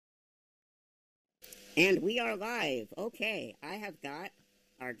And we are live. Okay, I have got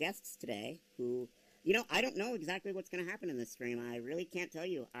our guests today who, I don't know exactly what's going to happen in this stream. I really can't tell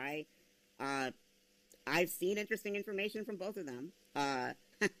you. Uh, I've seen interesting information from both of them.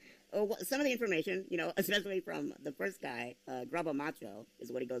 Some of the information, especially from the first guy, GrubbaMacho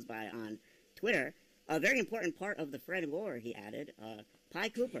is what he goes by on Twitter. A very important part of the Fred lore he added, Pi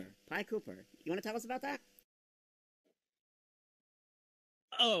Cooper. Pi Cooper. You want to tell us about that?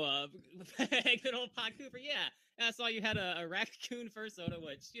 Oh, good old Pi Cooper, yeah. I saw you had a raccoon persona,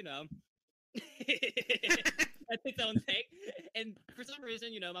 which, that's its own thing. And for some reason,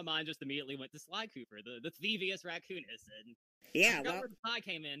 my mind just immediately went to Sly Cooper, the thieviest raccoonist. And yeah, I forgot where the pie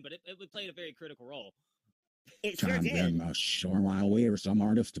came in, but it played a very critical role. It sure did. Then a short while later, some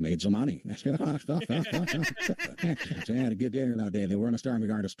artist made some money. They had a good dinner that day. They weren't a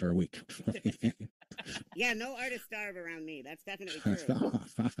starving artist for a week. Yeah, no artists starve around me. That's definitely true.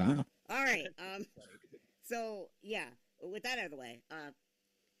 All right. So yeah, with that out of the way,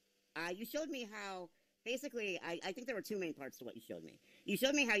 you showed me how. Basically, I think there were two main parts to what you showed me. You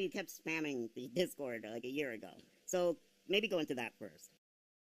showed me how you kept spamming the Discord like a year ago. So maybe go into that first.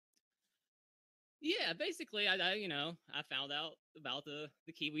 Yeah, basically, I found out about the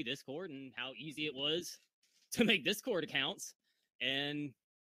Kiwi Discord and how easy it was to make Discord accounts, and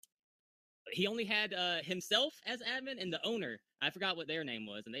he only had himself as admin and the owner. I forgot what their name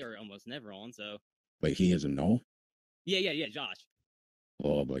was, and they were almost never on. So wait, he isn't no? Yeah, Josh.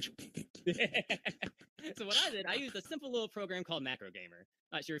 Oh, but so what I did, I used a simple little program called Macro Gamer.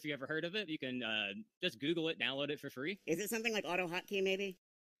 Not sure if you ever heard of it. You can just Google it, download it for free. Is it something like AutoHotkey, maybe?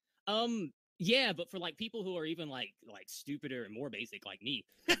 Yeah, but for like people who are even like stupider and more basic like me,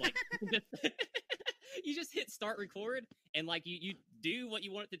 like you just hit start record and like you do what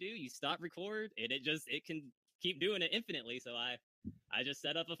you want it to do. You stop record and it can keep doing it infinitely. So I just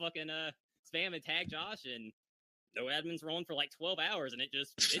set up a fucking spam and tag Josh, and no admins were on for like 12 hours, and it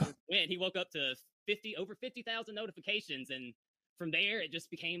just went. He woke up to over 50,000 notifications, and from there it just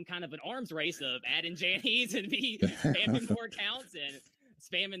became kind of an arms race of adding Jannies and me spamming more accounts and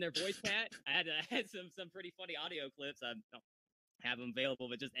spamming their voice chat. I had some pretty funny audio clips. I don't have them available,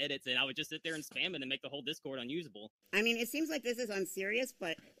 but just edits, and I would just sit there and spam it and make the whole Discord unusable. I mean, it seems like this is unserious,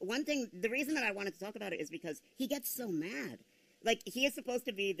 but the reason that I wanted to talk about it is because he gets so mad. Like, he is supposed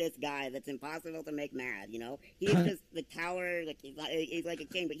to be this guy that's impossible to make mad, He's just the tower, like, he's like a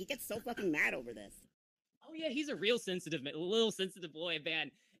king, but he gets so fucking mad over this. Oh, yeah, he's a real little sensitive boy, man.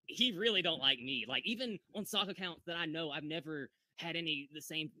 He really don't like me. Like, even on sock accounts that I know, I've never had the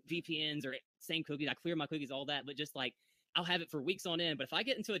same VPNs or same cookies. I clear my cookies, all that, but just like I'll have it for weeks on end. But if I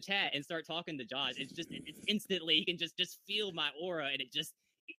get into a chat and start talking to Josh, it's instantly, he can just feel my aura, and it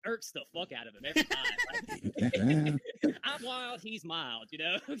irks the fuck out of him every time. Like, I'm wild, he's mild, He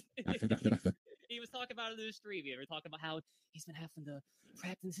was talking about it in the stream. We were talking about how he's been having to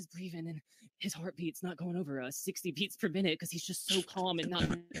practice his breathing, and his heartbeat's not going over 60 beats per minute because he's just so calm and not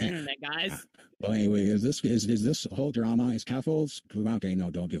internet, guys. Well, anyway, is this whole drama is Kaffles? Okay, no,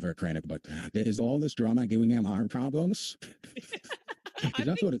 don't give her credit, but is all this drama giving him heart problems?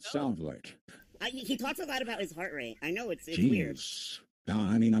 That's what it sounds like. He talks a lot about his heart rate. I know it's weird.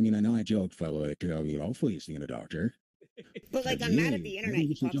 I mean, I know I joked, but like, hopefully he's seeing a doctor. But like, I'm mad at the internet.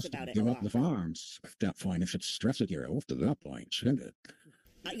 He talks about it. Give up the farms at that point. If it's stressing you off to that point, shouldn't it?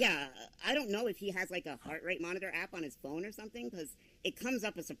 Yeah, I don't know if he has like a heart rate monitor app on his phone or something, because it comes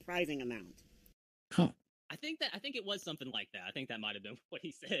up a surprising amount. Huh. I think it was something like that. I think that might have been what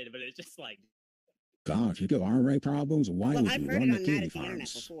he said, but it's just like, gosh, you get heart rate problems. Why would I've you heard run it on the Mad Kiwi at the Farms?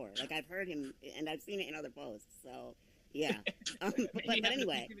 internet before. Like, I've heard him, and I've seen it in other posts. So yeah. But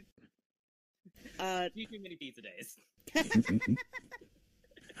anyway. Too many pizza days.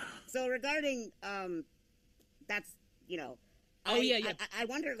 So regarding that's I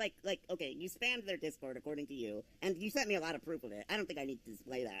wonder, like okay, you spammed their Discord according to you, and you sent me a lot of proof of it. I don't think I need to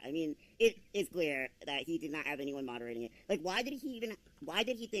display that. I mean, it is clear that he did not have anyone moderating it. Like, why did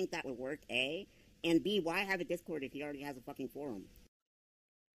he think that would work? A, and B, why have a Discord if he already has a fucking forum?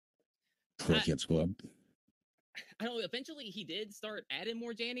 Crickets Club. I don't know. Eventually, he did start adding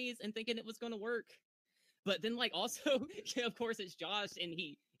more Jannies and thinking it was going to work. But then, like, also, of course, it's Josh, and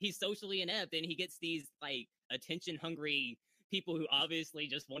he's socially inept, and he gets these, like, attention-hungry people who obviously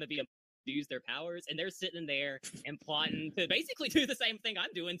just want to use their powers, and they're sitting there and plotting to basically do the same thing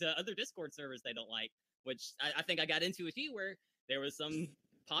I'm doing to other Discord servers they don't like, which I think I got into with you, where there was some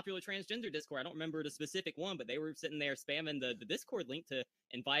popular transgender Discord. I don't remember the specific one, but they were sitting there spamming the Discord link to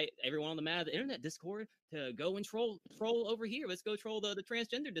invite everyone on the Mad Internet Discord to go and troll over here. Let's go troll the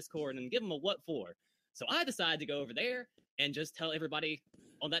transgender Discord and give them a what for. So I decided to go over there and just tell everybody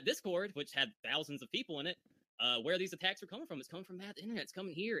on that Discord, which had thousands of people in it, where these attacks were coming from. It's coming from that internet. It's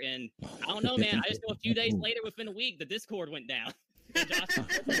coming here, and I don't know, man. I just know a few days later, within a week, the Discord went down.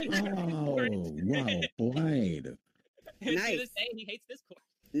 Oh, well played. And Nice. to this day, he hates Discord.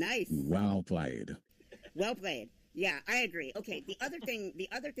 Nice. Well played. Well played. Yeah, I agree. Okay, the other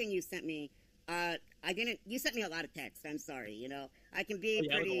thing you sent me, you sent me a lot of text. I'm sorry, you know. I can be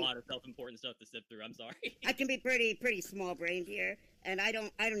There's pretty, a lot of self-important stuff to sift through. I'm sorry. I can be pretty small-brained here, and I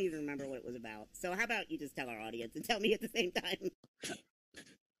don't even remember what it was about. So how about you just tell our audience and tell me at the same time?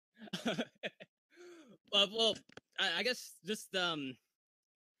 Well, I guess just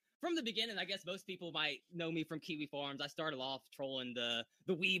from the beginning, I guess most people might know me from Kiwi Farms. I started off trolling the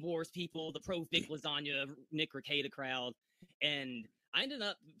Weeb Wars people, the Pro Vic Lasagna, Nick Ricada crowd, and I ended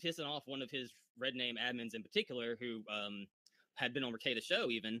up pissing off one of his Red Name admins in particular, who had been on Ricada's show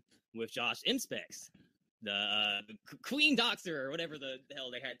even with Josh Imspecs, the Queen Doxer or whatever the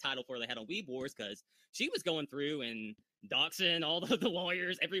hell they had title for they had on Weeb Wars, because she was going through and doxing all the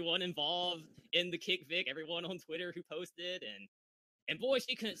lawyers, everyone involved in the Kick Vic, everyone on Twitter who posted, and boy,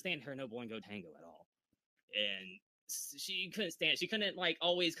 she couldn't stand her No Boingo Tango at all. And she couldn't like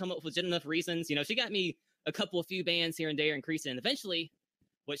always come up with legit enough reasons. You know, she got me a few bans here and there increasing. And eventually,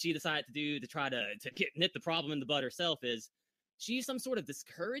 what she decided to do to try to nip the problem in the bud herself is she used some sort of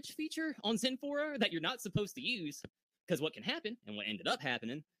discourage feature on Zenfora that you're not supposed to use. Because what can happen, and what ended up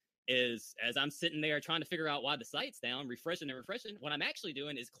happening, is as I'm sitting there trying to figure out why the site's down, refreshing, what I'm actually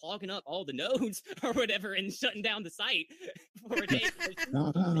doing is clogging up all the nodes or whatever and shutting down the site for a day.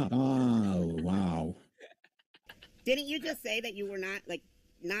 Oh, wow. Didn't you just say that you were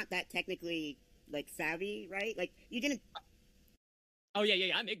not that technically savvy, right? Like you didn't. Oh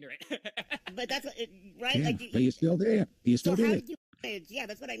yeah, I'm ignorant. But that's right. Yeah, like but you still did. You still so how did. did you manage? Yeah,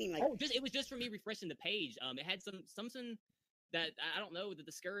 that's what I mean. Like, it was just for me refreshing the page. It had something that I don't know, the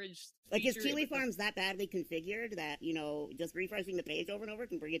discouraged. Like, is feature, Kiwi Farms that badly configured that, you know, just refreshing the page over and over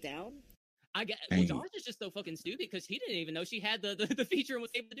can bring it down? I guess. Well, Josh is just so fucking stupid because he didn't even know she had the feature and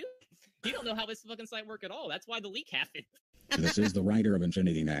was able to do it. He don't know how this fucking site worked at all. That's why the leak happened. This is the writer of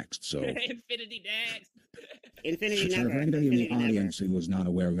Infinity Next, so. Infinity Next. Infinity For never. anybody in the Infinity audience who was not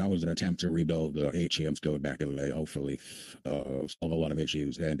aware, that was an attempt to rebuild the HM's code back in the day, hopefully solve a lot of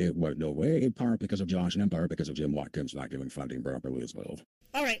issues. And it was no way, in part because of Josh and in part because of Jim Watkins not giving funding properly as well.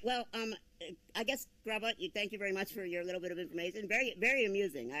 All right, well, I guess, Grubba, thank you very much for your little bit of information. Very, very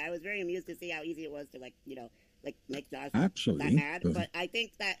amusing. I was very amused to see how easy it was to, make Josh that mad. But I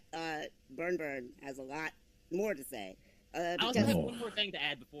think that Burn has a lot more to say. I also have one more thing to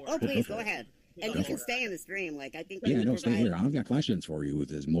add before. Oh, please, go ahead. And you can stay in the stream. Like, I think. Yeah, no, stay here. I've got questions for you.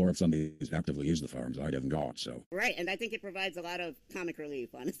 There's more of somebody who's actively used the farms I haven't got, so. Right, and I think it provides a lot of comic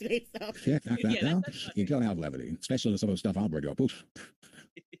relief, honestly. So. Yeah, you gotta have levity, especially some of the stuff I'll bring up.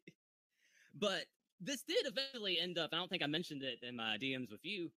 But this did eventually end up, I don't think I mentioned it in my DMs with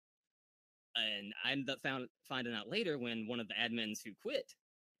you, and I ended up finding out later when one of the admins who quit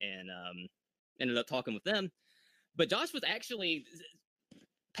and ended up talking with them. But Josh was actually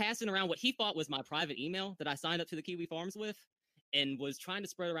passing around what he thought was my private email that I signed up to the Kiwi Farms with, and was trying to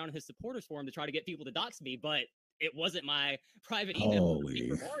spread around his supporters forum to try to get people to dox me, but it wasn't my private email.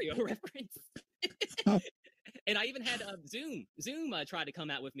 Super Mario reference. And I even had Zoom tried to come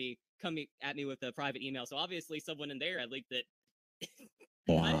at me with a private email. So obviously someone in there had leaked it.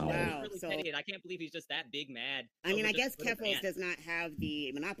 Wow. So, I can't believe he's just that big mad. I mean, I guess Keffels does not have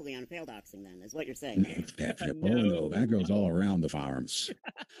the monopoly on fail doxing, then, is what you're saying. No, that goes all around the farms.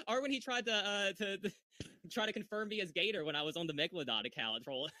 Or when he tried to try to confirm me as Gator when I was on the Megalodon account,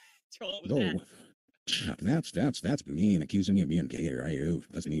 troll it with that. That's mean, accusing me of being Gator.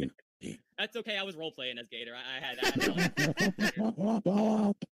 That's mean. That's okay. I was role playing as Gator. I had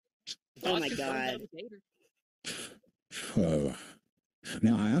Oh my god.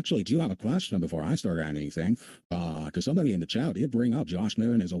 Now, I actually do have a question before I start on anything, because somebody in the chat did bring up Josh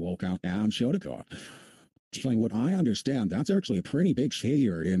Moon as a walkout down Shotacon. From what I understand, that's actually a pretty big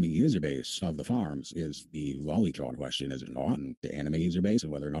figure in the user base of the farms, is the lolicon question, is it not? And the anime user base,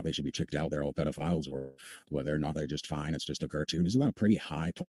 and whether or not they should be kicked out, they're all pedophiles, or whether or not they're just fine, it's just a cartoon. Is that a pretty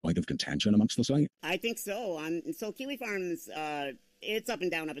high point of contention amongst the site? I think so. So Kiwi Farms, it's up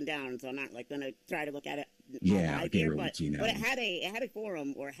and down, so I'm not going to try to look at it. Yeah, here, but it had a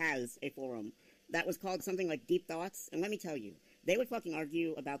forum, or has a forum, that was called something like Deep Thoughts, and let me tell you, they would fucking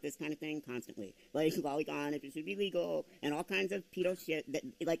argue about this kind of thing constantly. Like, lolicon, if it should be legal, and all kinds of pedo shit. That,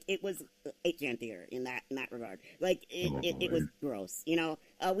 like, it was 8chan theater in that regard. Like, it was gross. You know,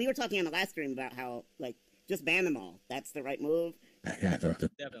 we were talking on the last stream about how, like, just ban them all. That's the right move. Definitely.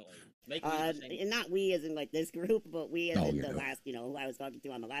 Make me ashamed. And not we as in like this group, but we as Oh, in you the know. last, who I was talking to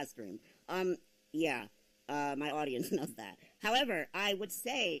on the last stream. Yeah, my audience knows that. However, I would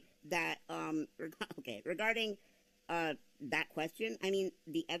say that, okay, regarding that question, I mean,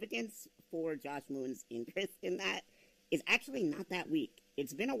 the evidence for Josh Moon's interest in that is actually not that weak.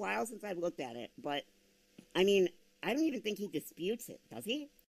 It's been a while since I've looked at it, but I mean, I don't even think he disputes it, does he?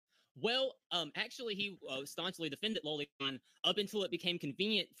 Well, actually, he staunchly defended Lolicon up until it became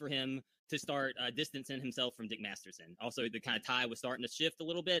convenient for him to start distancing himself from Dick Masterson. Also, the kind of tie was starting to shift a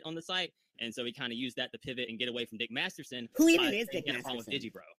little bit on the site, and so he kind of used that to pivot and get away from Dick Masterson. Who even is Dick He had a problem with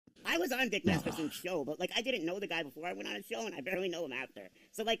Masterson? Digibro. I was on Dick Masterson's show, but like I didn't know the guy before I went on his show, and I barely know him after.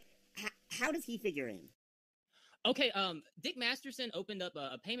 So like, how does he figure in? Okay, Dick Masterson opened up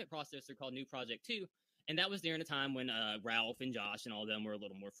a payment processor called New Project 2, and that was during a time when Ralph and Josh and all of them were a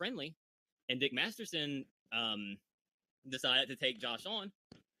little more friendly. And Dick Masterson decided to take Josh on,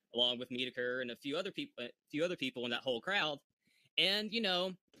 along with Medeker and a few other people in that whole crowd. And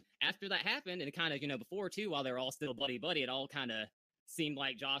after that happened, and it kind of before too, while they were all still buddy, it all kind of seemed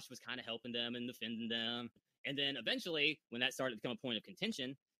like Josh was kind of helping them and defending them. And then eventually, when that started to become a point of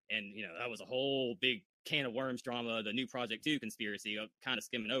contention, and that was a whole big can of worms drama, the New Project 2 conspiracy, kind of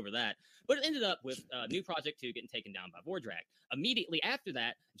skimming over that. But it ended up with New Project 2 getting taken down by Vordrak. Immediately after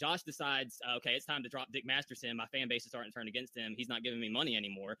that, Josh decides, okay, it's time to drop Dick Masterson. My fan base is starting to turn against him. He's not giving me money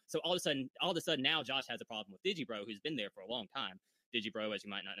anymore. So all of a sudden now Josh has a problem with Digibro, who's been there for a long time. Digibro, as you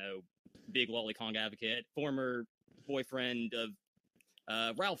might not know, big Lolicon advocate, former boyfriend of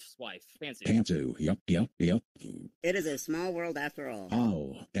Ralph's wife, Pantsu. Pantsu, yep. It is a small world after all.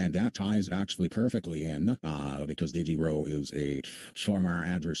 Oh, and that ties actually perfectly in, because Digibro is a former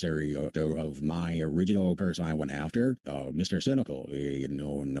adversary of my original person I went after, Mr. Cynical, a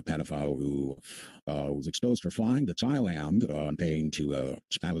known pedophile who was exposed for flying to Thailand and paying to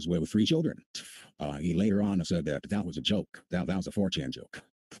have his way with 3 children. He later on said that was a joke. That was a 4chan joke,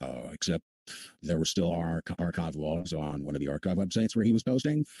 except there were still archive logs on one of the archive websites where he was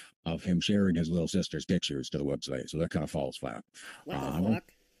posting of him sharing his little sister's pictures to the website. So that kind of falls flat. What the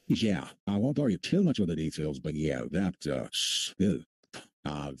fuck? Yeah, I won't bore you too much with the details, but yeah, that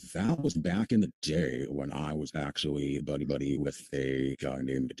was back in the day when I was actually buddy with a guy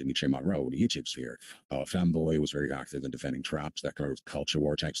named Dimitri Monroe in the YouTube sphere. Femboy was very active in defending traps, that kind of culture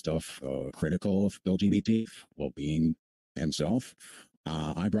war type stuff, critical of LGBT while being himself.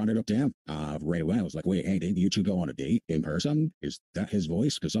 I brought it up to him right away. I was like, wait, hey, did you two go on a date in person? Is that his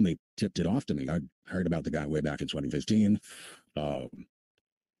voice? Because somebody tipped it off to me. I heard about the guy way back in 2015.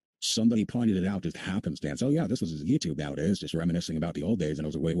 Somebody pointed it out as happenstance. Oh, yeah, this was his YouTube nowadays, just reminiscing about the old days. And I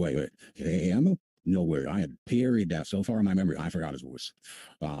was like, wait. Him? No way. I had period that so far in my memory. I forgot his voice.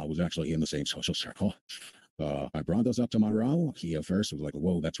 I was actually in the same social circle. I brought those up to Monroe. He at first was like,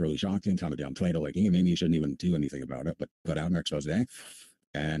 whoa, that's really shocking. Kind of downplayed it, like, hey, maybe you shouldn't even do anything about it, but put out an expose.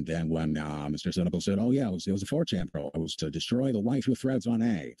 And then when Mr. Cynical said, oh, yeah, it was a 4chan troll. It was to destroy the wife who threads on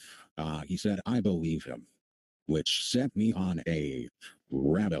A. He said, I believe him, which set me on a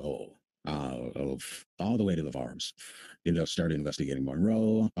rabbit hole of all the way to the farms. Started investigating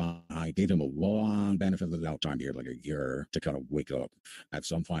Monroe. I gave him a long benefit of the doubt time here, like a year, to kind of wake up. At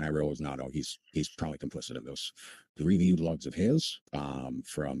some point, I realized, no, he's probably complicit in this. Reviewed logs of his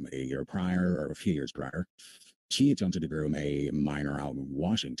from a year prior or a few years prior. He attempted to groom a minor out in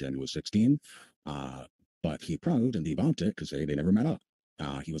Washington who was 16, but he proved and debunked it because they never met up.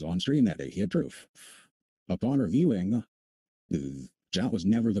 He was on stream that day. He had proof. Upon reviewing, that was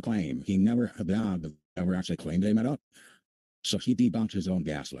never the claim. He never actually claimed they met up. So he debunked his own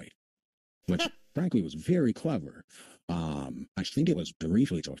gaslight, which frankly was very clever. I think it was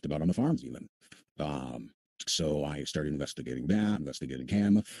briefly talked about on the farms even. So I started investigating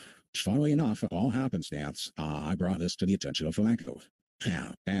him. Funnily enough, all happenstance, I brought this to the attention of Franco.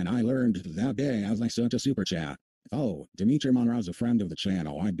 Yeah, and I learned that day as I sent a super chat, oh, Dimitri Monroe's a friend of the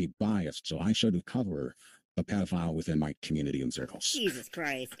channel. I'd be biased, so I should cover a pedophile within my community and circles. Jesus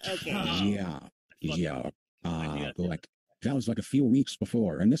Christ. Okay. Yeah. Like that was like a few weeks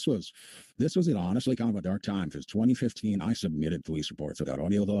before, and this was it honestly kind of a dark time because 2015 I submitted police reports without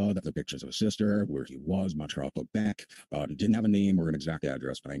audio log, the pictures of his sister, where he was, Montreal, Quebec, didn't have a name or an exact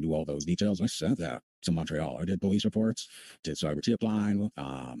address, but I knew all those details. I sent that to Montreal. I did police reports, did cyber tip line,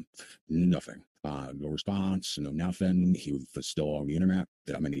 nothing, no response, no nothing. He was still on the internet.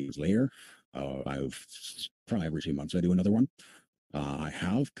 That many years later, I've probably every 2 months I do another one. I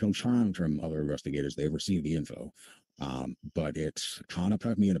have confirmed from other investigators they've received the info, but it's kind of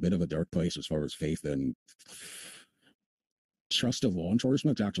put me in a bit of a dark place as far as faith and trust of law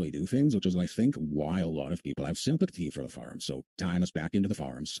enforcement to actually do things, which is, I think, why a lot of people have sympathy for the farms. So tying us back into the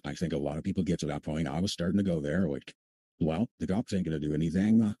farms, I think a lot of people get to that point. I was starting to go there, like, well, the cops ain't going to do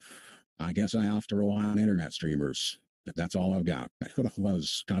anything. I guess I have to rely on internet streamers. That's all I've got. That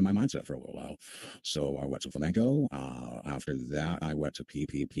was kind of my mindset for a little while. So I went to flamenco. After that, I went to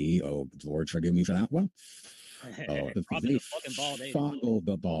PPP. Oh, Lord, forgive me for that one. Dropping They the fucking ball, Dave. fumbled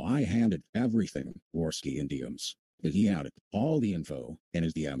the ball. I handed everything Worski in DMs. He had all the info in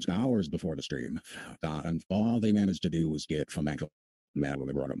his DMs hours before the stream. And all they managed to do was get flamenco mad when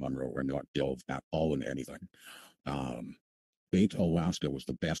they brought up Monroe and not delve at all into anything. Bait Alaska was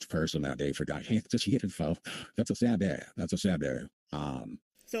the best person that day for guy. Hey, just hit info. That's a sad day. That's a sad day.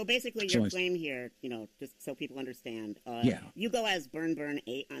 So basically, your claim here, you know, just so people understand, yeah. You go as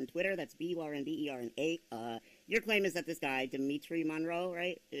BurnBurn8 on Twitter. That's BURNBERN8. Your claim is that this guy, Dimitri Monroe,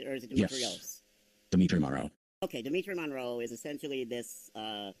 right? Or is it Dimitrios? Yes. Dimitri Monroe. Okay, Dimitri Monroe is essentially this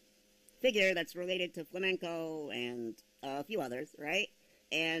figure that's related to flamenco and a few others, right?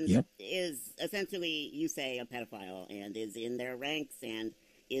 And is essentially, you say, a pedophile and is in their ranks and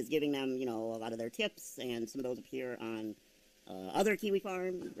is giving them, you know, a lot of their tips, and some of those appear on other Kiwi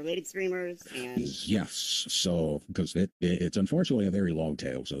Farm related streamers. And yes, so because it's unfortunately a very long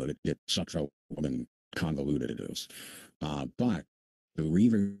tail, so that it sucks out and convoluted it is. But the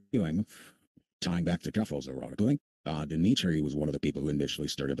reviewing, tying back to Cuffles, ironically, Dimitri was one of the people who initially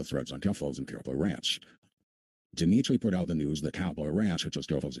started the threads on Cuffles and Cowboy Ranch. Dimitri put out the news that Cowboy Ranch, which was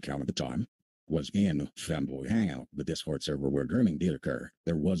Cuffles' account at the time, was in Femboy Hangout, the Discord server where grooming did occur.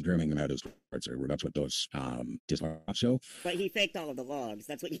 There was grooming in that Discord server. That's what those Discord show. But he faked all of the logs.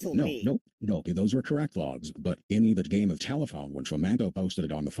 That's what you told me. No. Those were correct logs. But in the game of telephone, when Flamenco posted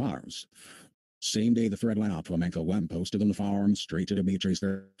it on the farms, same day the thread went up, Flamenco went and posted on the farms, straight to Dimitri's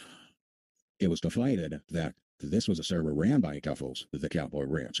server. It was deflated that this was a server ran by Cuffles, the Cowboy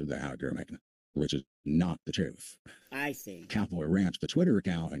Ranch, the had grooming, which is not the truth. I see. Cowboy Ranch, the Twitter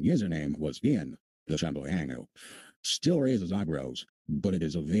account and username was in the Femboy Hangout. Still raises eyebrows, but it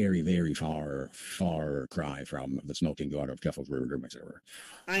is a very, very far cry from the smoking gun of Cuffles grooming server.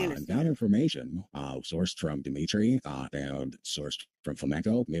 I understand. That information, sourced from Dimitri and sourced from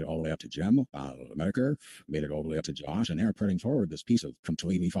Flamenco, made it all the way up to Jem, Medicare, made it all the way up to Josh, and they're putting forward this piece of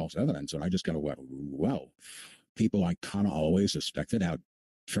completely false evidence. And I just kind of went, well, people I kind of always suspected out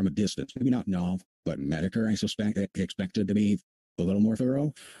from a distance, maybe not now, but Medicare, I expected to be a little more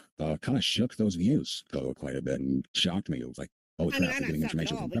thorough, kind of shook those views quite a bit and shocked me. It was like, oh, I mean, I'm not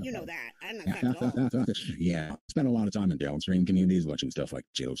shocked at all, but you know that. I'm not shocked at all. Yeah, I spent a lot of time in downstream communities watching stuff like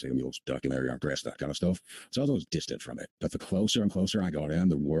Jill Samuel's documentary on Grass, that kind of stuff. So I was distant from it. But the closer and closer I got in,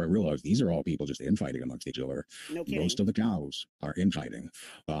 the more I realized these are all people just infighting amongst each other. No kidding. Most of the cows are infighting.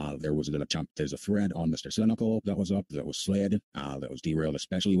 There was an attempt, there's a thread on Mr. Cynical that was up, that was slid, that was derailed,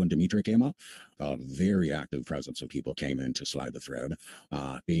 especially when Dimitri came up. Very active presence of people came in to slide the thread.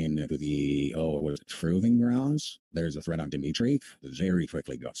 In the, what is it, Proving Grounds? There's a thread on Dimitri. Very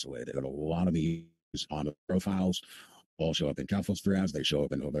quickly got slid. And a lot of these on the profiles all show up in Cuffles threads. They show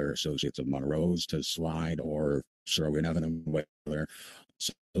up in other associates of Monroe's to slide or throw in evidence.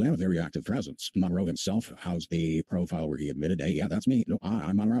 So they have a very active presence. Monroe himself has a profile where he admitted, hey, yeah, that's me. No,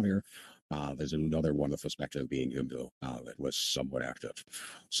 I'm Monroe here. There's another one with respect to being Umdo that was somewhat active.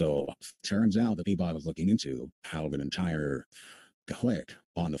 So turns out the people I was looking into have an entire click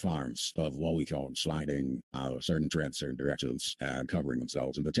on the farms of what we call sliding certain trends, certain directions, and covering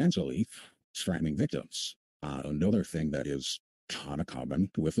themselves and potentially threatening victims. Another thing that is kind of common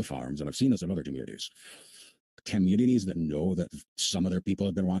with the farms, and I've seen this in other communities that know that some of their people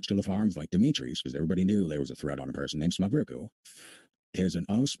have been watched to the farms, like Dimitri's, because everybody knew there was a threat on a person named Smugruku. There's an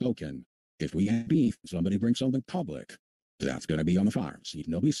unspoken, if we have beef, somebody brings something public, that's going to be on the farms.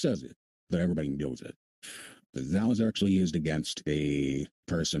 Nobody says it, but everybody knows it. That was actually used against a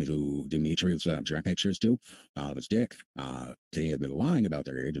person who Dimitri was direct pictures to. Was Dick. They had been lying about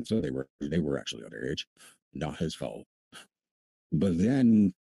their age, and so they were actually underage. Not his fault. But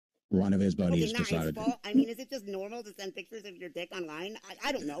then one of his buddies decided. His fault? I mean, is it just normal to send pictures of your dick online?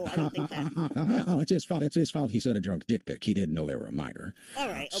 I don't know. I don't think that. Oh, it's his fault. It's his fault. He said a drunk dick pic. He didn't know they were a minor. All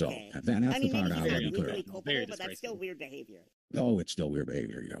right. Okay. So that's the part I wasn't clear. Culpable, but that's still weird behavior. Oh, it's still weird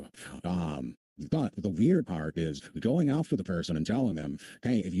behavior, But the weird part is going after the person and telling them,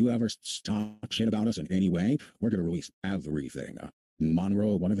 hey, if you ever talk shit about us in any way, we're going to release everything.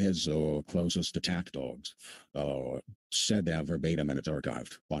 Monroe, one of his closest attack dogs, said that verbatim, and it's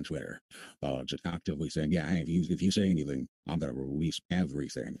archived on Twitter. Just actively saying, yeah, hey, if you say anything, I'm going to release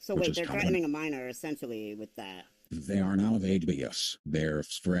everything. So wait, they're threatening a minor essentially with that. They are now of age, but yes, they're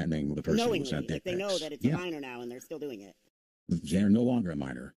threatening the person who sent it. Like they know that it's a minor now, and they're still doing it. They're no longer a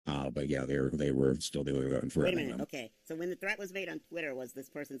minor, but yeah, they were still doing it and Wait a threatening minute. them. Okay, so when the threat was made on Twitter, was this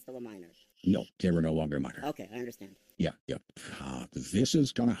person still a minor? No, they were no longer a minor. Okay, I understand. Yeah, yeah. This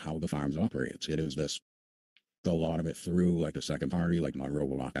is kind of how the farms operates. It is this. A lot of it through like a second party, like Monroe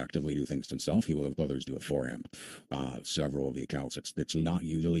will not actively do things himself. He will have others do it for him. Several of the accounts, it's not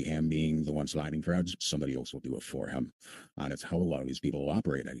usually him being the one sliding threads. Somebody else will do it for him. And it's how a lot of these people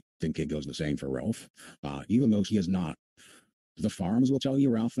operate. I think it goes the same for Ralph. Even though he is not, the farms will tell you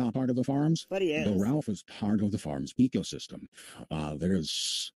Ralph's not part of the farms. But he But is. Ralph is part of the farms ecosystem.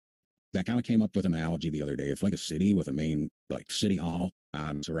 There's that kind of came up with an analogy the other day. It's like a city with a main like city hall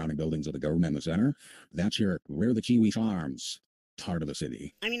and surrounding buildings of the government in the center. We're the Kiwi Farms part of the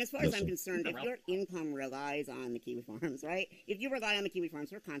city. I mean, as far as I'm Listen. concerned, if your income relies on the Kiwi Farms, right? If you rely on the Kiwi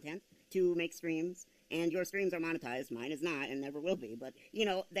Farms for content to make streams, and your streams are monetized, mine is not and never will be, but, you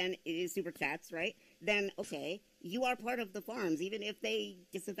know, then it is super chats, right? Then, okay, you are part of the farms, even if they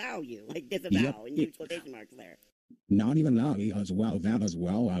disavow you, like disavow, in huge quotation marks there. Not even that as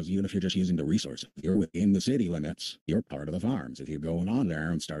well as even if you're just using the resource. If you're within the city limits, you're part of the farms. If you're going on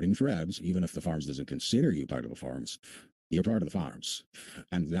there and starting threads, even if the farms doesn't consider you part of the farms, you're part of the farms.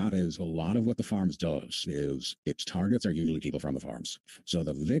 And that is a lot of what the farms does is its targets are usually people from the farms. So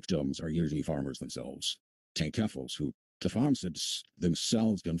the victims are usually farmers themselves. Tank Keffels, who the farms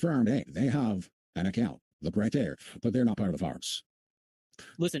themselves confirmed, hey, they have an account. Look right there, but they're not part of the farms.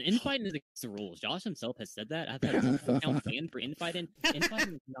 Listen, infighting is against the rules. Josh himself has said that. I've had a account banned for infighting.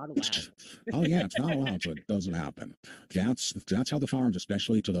 Infighting is not allowed. Oh yeah, it's not allowed, so it doesn't happen. That's how the farms,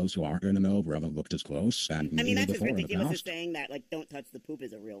 especially to those who aren't in the know, who haven't looked as close. And I mean, that's as ridiculous as saying that, like, don't touch the poop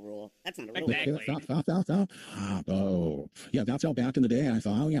is a real rule. That's not a real rule. Exactly. Oh, yeah, that's how back in the day I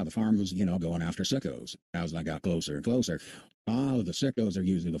thought, oh yeah, the farm was, going after sickos. As I got closer and closer, the sickos are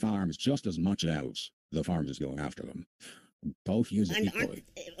using the farms just as much as the farms is going after them. Both use it equally.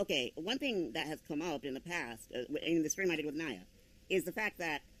 Okay, one thing that has come up in the past, in the stream I did with Naya, is the fact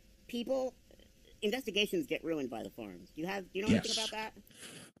that investigations get ruined by the farms. Do you know anything about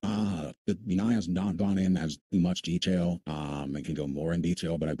that? Naya's not gone in as much detail. I can go more in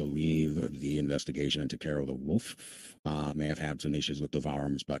detail, but I believe the investigation into Carol the Wolf may have had some issues with the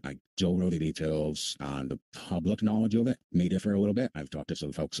farms, but I don't know the details. The public knowledge of it may differ a little bit. I've talked to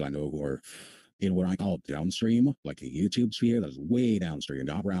some folks I know who are in what I call downstream, like a YouTube sphere that's way downstream.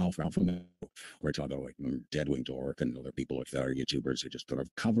 Not Ralph from we're talking about like Deadwing Dork and other people like that are YouTubers who just sort of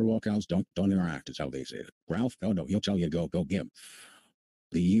cover walkouts, don't interact is how they say it. Ralph, oh no, he'll tell you to go get him.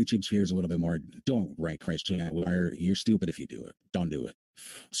 The YouTube sphere is a little bit more, don't write Christian, you're stupid if you do it. Don't do it.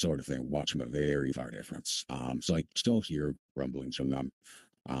 Sort of thing. Watch them a very far difference. So I still hear rumblings from them.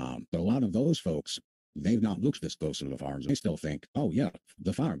 But a lot of those folks, they've not looked this close into the farms. They still think, oh yeah,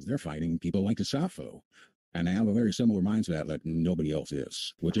 the farms, they're fighting people like Asafo. And they have a very similar mindset that nobody else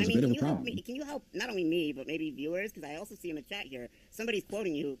is, which is a bit of a problem. Can you help, not only me, but maybe viewers, because I also see in the chat here, somebody's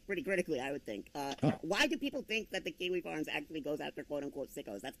quoting you pretty critically, I would think. Why do people think that the Kiwi Farms actually goes after quote-unquote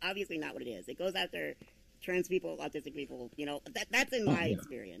sickos? That's obviously not what it is. It goes after trans people, autistic people, that's in my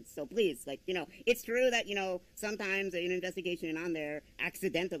experience. So please, it's true that, sometimes an investigation on there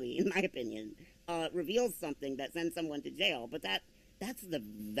accidentally, in my opinion, reveals something that sends someone to jail, but that's the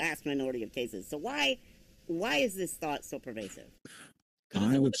vast minority of cases. So why is this thought so pervasive?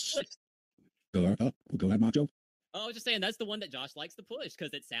 I would go ahead, Macho. Oh, I was just saying that's the one that Josh likes to push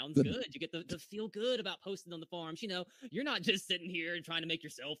because it sounds good. You get the feel good about posting on the farms. You're not just sitting here and trying to make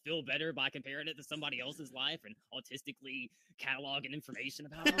yourself feel better by comparing it to somebody else's life and autistically cataloging information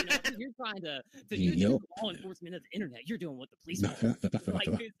about it. You're trying to you're law enforcement of the internet. You're doing what the police like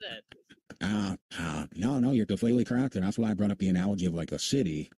you said. No, you're completely correct. And that's why I brought up the analogy of like a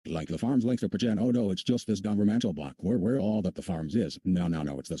city. Like the farms like to pretend, oh no, it's just this governmental block. We're all that the farms is. No,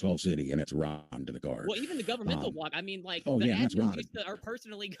 it's this whole city and it's run to the guard. Well, even the governmental block, I mean, like, the admins are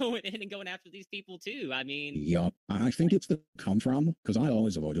personally going in and going after these people too. I mean, yep. I think it's the come from, because I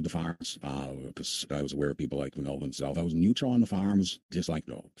always avoided the farms, because I was aware of people like Melvin South. I was neutral on the farms, just like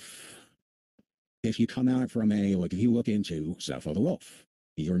no. If you come out from if you look into Sepho the Wolf,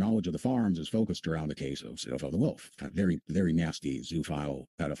 your knowledge of the farms is focused around the case of Sepho the Wolf. Very, very nasty zoophile,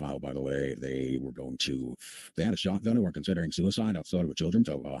 pedophile, by the way. They had a shotgun. They were considering suicide outside of a children's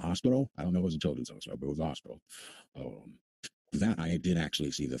hospital. I don't know if it was a children's hospital, but it was a hospital. That I did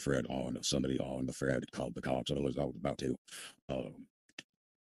actually see the thread on somebody on the thread called the cops. I was about to.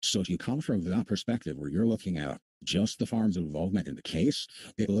 So if you come from that perspective where you're looking at just the farm's involvement in the case,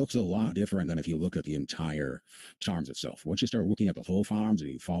 it looks a lot different than if you look at the entire farms itself. Once you start looking at the whole farms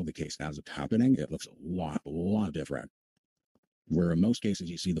and you follow the case as it's happening, it looks a lot different. Where in most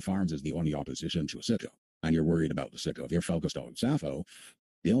cases you see the farms as the only opposition to a sicko. and you're worried about the sicko, if you're focused on Sappho,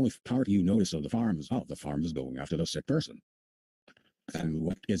 the only part you notice of the farm is, oh, the farm is going after the sick person. And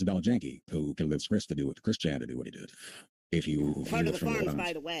what Isabella Janke, who convinced Chris to do what Christian to do what he did. If you Part of look the from farms,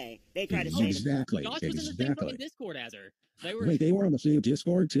 by the way, they try to say exactly, Josh was in the same fucking Discord as her. They were. Wait, they were on the same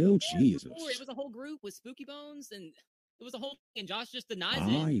Discord too. Yeah, Jesus, it was a whole group with Spooky Bones, and it was a whole thing. And Josh just denies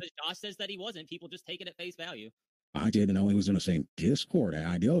it because Josh says that he wasn't. People just take it at face value. I didn't know he was in the same Discord.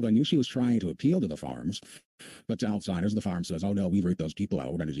 I knew she was trying to appeal to the farms, but to outsiders, the farm says, "Oh no, we've ripped those people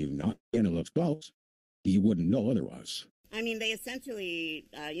out, and if you're not in it looks close, you wouldn't know otherwise." I mean, they essentially,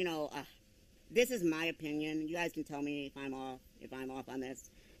 this is my opinion. You guys can tell me if I'm off on this,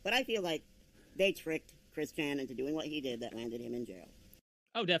 but I feel like they tricked Christian into doing what he did that landed him in jail.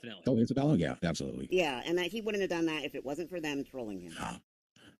 Oh, definitely. Oh, Isabella, yeah, absolutely. Yeah, and that he wouldn't have done that if it wasn't for them trolling him.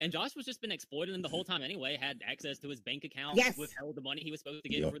 And Josh was just been exploiting him the whole time anyway, had access to his bank account, yes. withheld the money he was supposed to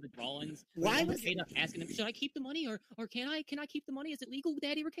get for the drawings. Why was Rakeda asking him, should I keep the money or can I keep the money? Is it legal,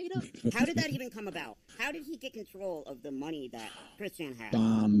 Daddy Rakeda? How did that even come about? How did he get control of the money that Christian had?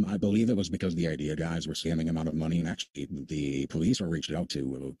 I believe it was because the idea guys were scamming him out of money, and actually the police were reached out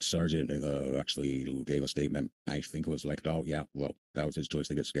to. Sergeant actually gave a statement. I think it was like, oh yeah, well, that was his choice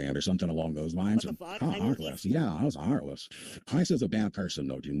to get scammed or something along those lines. What the fuck? Heartless. Yeah, I was heartless. Price is a bad person,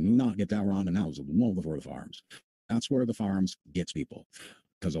 though. Do not get that wrong. And that was long before the farms. That's where the farms gets people.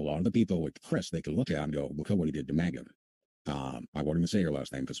 Because a lot of the people with Chris, they can look at and go, look at what he did to Megan. I won't even say her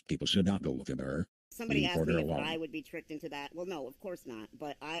last name because people should not go look at her. Somebody asked me if I would be tricked into that. Well, no, of course not.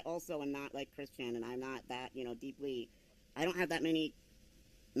 But I also am not like Christian, and I'm not that, deeply, I don't have that many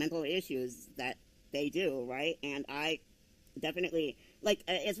mental issues that they do, right? And I definitely,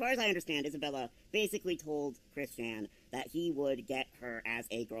 as far as I understand, Isabella basically told Christian that he would get her as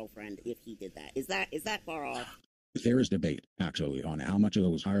a girlfriend if he did that. Is that far off? There is debate, actually, on how much of it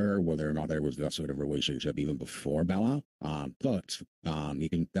was her, whether or not there was that sort of relationship even before Bella. But you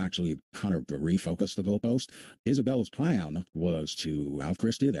can actually kind of refocus the goalpost. Isabella's plan was to have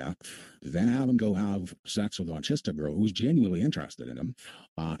Chris do that, then have him go have sex with an autistic girl who was genuinely interested in him,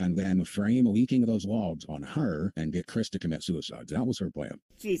 and then frame leaking those logs on her and get Chris to commit suicide. That was her plan.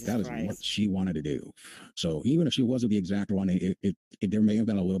 Jesus That is Christ. what she wanted to do. So even if she wasn't the exact one, there may have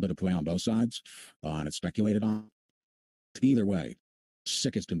been a little bit of play on both sides, and it's speculated on. Either way,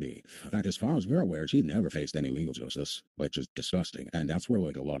 sick as can be. In fact, as far as we're aware, she never faced any legal justice, which is disgusting. And that's where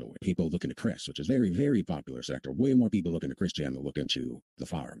a lot of people look into Chris, which is very, very popular sector. Way more people look into Christian than look into the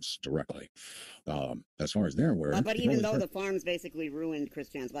farms directly. As far as they're aware. But even though the farms basically ruined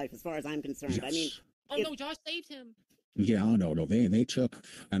Christian's life, as far as I'm concerned, yes. I mean... no, Josh saved him. Yeah, no, they took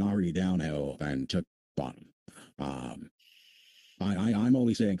an already downhill and took bottom. I'm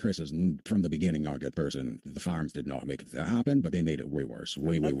only saying Chris is from the beginning not a good person. The farms did not make that happen, but they made it way worse.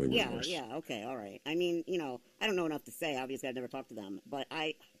 Way worse. Yeah, okay, all right. I mean, I don't know enough to say. Obviously, I've never talked to them. But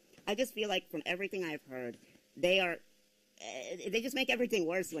I just feel like from everything I've heard, they just make everything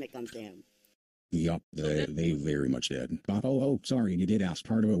worse when it comes to him. Yup, they very much did. But, sorry, you did ask.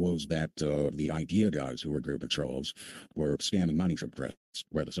 Part of it was that the idea guys who were group of trolls were scamming money from Chris,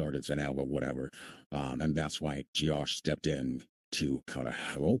 where the sergeants and Alba, whatever. And that's why Josh stepped in to kind of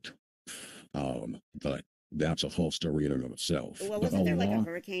help. But that's a whole story in and of itself. Well, wasn't there a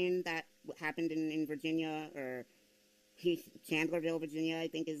hurricane that happened in Virginia, or Chandlerville, Virginia, I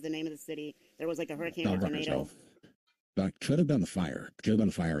think is the name of the city? There was a hurricane or tornado. That could have been the fire. Could have been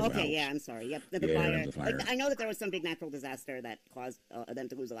the fire. Okay, yeah, I'm sorry. Yep, the fire. I know that there was some big natural disaster that caused them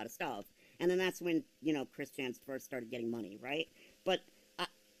to lose a lot of stuff. And then that's when, Christians first started getting money, right? But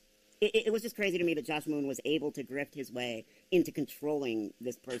it was just crazy to me that Josh Moon was able to grift his way into controlling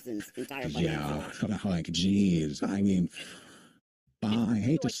this person's entire financial. Yeah, geez. I mean, I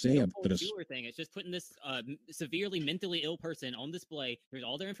hate to say it, but it's thing. It's just putting this severely mentally ill person on display. Here's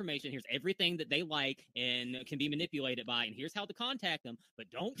all their information. Here's everything that they like and can be manipulated by. And here's how to contact them. But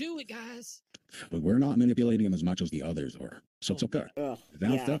don't do it, guys. But we're not manipulating them as much as the others are. So it's okay.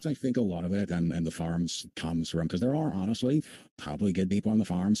 That's, I think, a lot of it. And the farms comes from, because there are, honestly, probably good people on the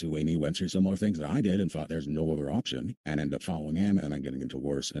farms who maybe went through similar things that I did and thought there's no other option and end up following him and then getting into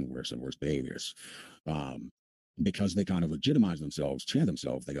worse and worse and worse behaviors. Because they kind of legitimize themselves, chant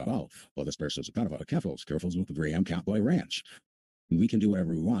themselves. They go, oh, well, this person's a pedophile. Careful's with the Graham Catboy Ranch. We can do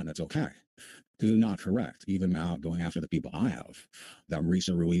whatever we want. That's okay. This is not correct. Even now, going after the people I have. That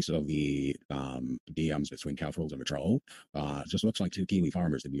recent release of the DMs between Catfolds and the Troll just looks like two Kiwi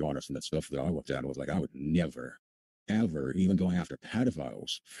farmers, to be honest. And that stuff that I looked at was like, I would never, ever, even going after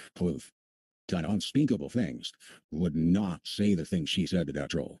pedophiles who've done unspeakable things, would not say the things she said to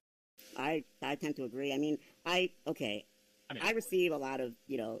that troll. I tend to agree. I mean, I I receive a lot of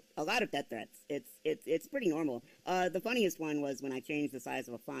death threats. It's pretty normal. The funniest one was when I changed the size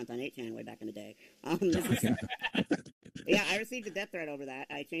of a font on 8chan way back in the day. Yeah, I received a death threat over that.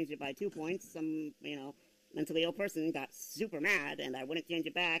 I changed it by 2 points. Some mentally ill person got super mad, and I wouldn't change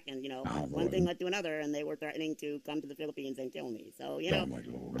it back. And one thing led to another, and they were threatening to come to the Philippines and kill me. So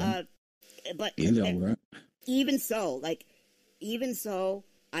but even so,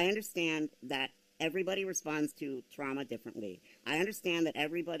 I understand that everybody responds to trauma differently. I understand that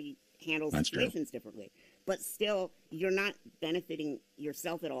everybody handles situations differently. But still, you're not benefiting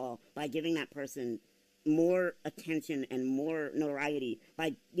yourself at all by giving that person more attention and more notoriety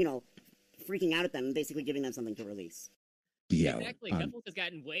by, freaking out at them and basically giving them something to release. Yeah, exactly. Couples has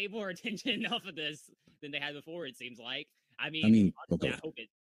gotten way more attention off of this than they had before, it seems like. I mean honestly, I hope it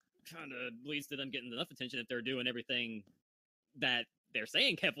kind of leads to them getting enough attention if they're doing everything that they're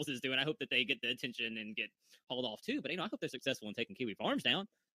saying Keffels is doing. I hope that they get the attention and get hauled off too. But I hope they're successful in taking Kiwi Farms down.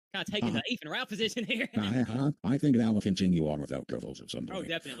 Kind of taking the Ethan Rao position here. I think that will continue on without Keffels at some point. Oh,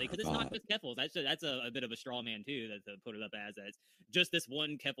 definitely, because it's not just Keffels. That's a bit of a straw man too. To put it up as just this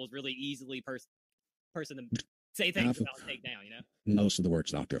one Keffels really easily person to say things about and take down. Most of the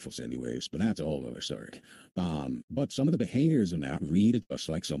work's not Keffels anyways, but that's a whole other story. But some of the behaviors in that read just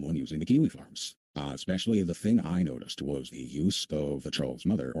like someone using the Kiwi Farms. Especially the thing I noticed was the use of the troll's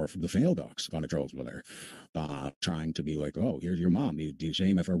mother, or the fail docs on a troll's mother, trying to be like, oh, here's your mom. Do you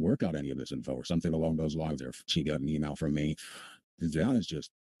shame if her work got any of this info or something along those lines? Or if she got an email from me. That is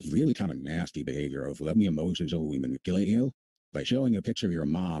just really kind of nasty behavior of letting the emotions over manipulate you by showing a picture of your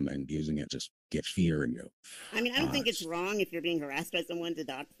mom and using it to get fear in you. I mean, I don't think it's wrong if you're being harassed by someone to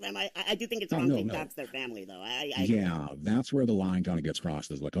dox them. I do think it's wrong to dox their family, though. Yeah, that's where the line kind of gets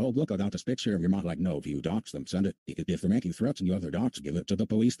crossed. Is like, oh, look, I got this picture of your mom. Like, no, if you dox them, send it. If they're making threats and you have their docs, give it to the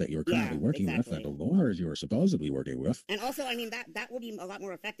police that you're currently working with, and the lawyers you were supposedly working with. And also, I mean, that will be a lot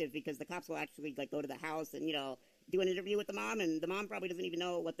more effective because the cops will actually go to the house and do an interview with the mom, and the mom probably doesn't even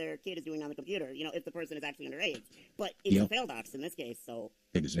know what their kid is doing on the computer, if the person is actually underage. But it's a fail dox in this case, so...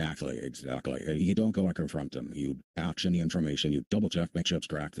 Exactly. You don't go and confront them. You action the information, you double-check, make sure it's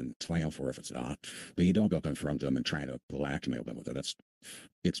correct, and plan for if it's not. But you don't go confront them and try to blackmail them with it.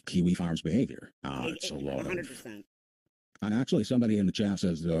 It's Kiwi Farms behavior. It's a lot 100%. And actually, somebody in the chat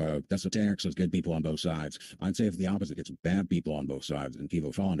says, esoteric says good people on both sides. I'd say it's the opposite. It's bad people on both sides, and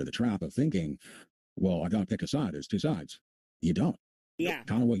people fall into the trap of thinking, well, I gotta pick a side. There's two sides. You don't. Yeah.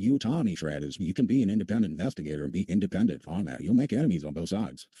 Kind of what you taught me, Fred, is you can be an independent investigator and be independent on that. You'll make enemies on both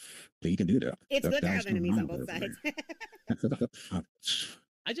sides. But you can do that. It's good to have enemies on both sides.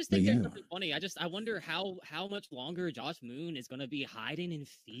 I just think there's something funny. I wonder how much longer Josh Moon is going to be hiding in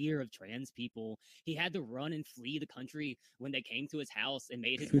fear of trans people. He had to run and flee the country when they came to his house and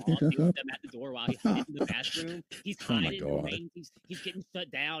made his mom deal with them at the door while he's hiding in the bathroom. He's hiding in the rain. He's getting shut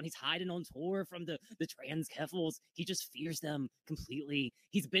down. He's hiding on tour from the trans Keffels. He just fears them completely.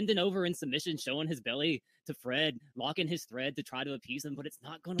 He's bending over in submission, showing his belly to Fred, locking his thread to try to appease him, but it's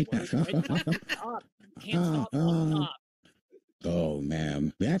not going to work. Fred can't stop. Oh,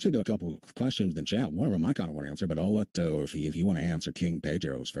 man. We actually got a couple of questions in chat. One of them I kind of want to answer, but I'll let, if you want to answer King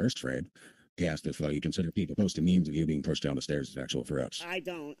Pedro's first, Fred. He asked if you consider people posting memes of you being pushed down the stairs as actual threats. I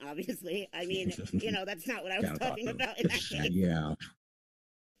don't, obviously. I mean, that's not what I was talking about in that case. Yeah.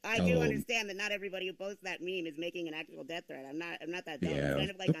 I do understand that not everybody who posts that meme is making an actual death threat. I'm not that dumb. Yeah. It's kind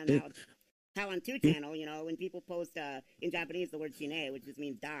of like on how on 2channel, when people post in Japanese the word shine, which just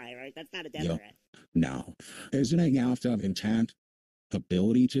means die, right? That's not a death threat. No. Isn't it you have to have intent,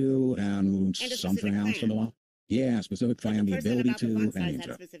 ability to, and something else in the law? Yeah, specific plan, the ability to. The font size had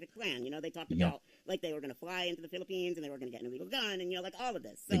a specific plan. They talked about they were going to fly into the Philippines and they were going to get an illegal gun and all of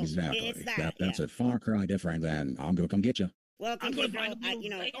this. So exactly. It's that. That's a far cry different than I'm going to come get you. Well, I'm going to find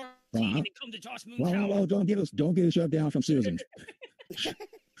and come to Josh Moon's Well, don't get us shut down from Susan.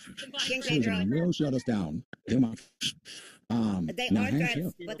 Susan, will shut us down. Come on. They are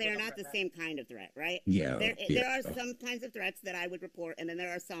threats, but they are not the same kind of threat, right? Yeah. There are some kinds of threats that I would report, and then there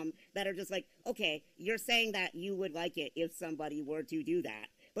are some that are just like, okay, you're saying that you would like it if somebody were to do that,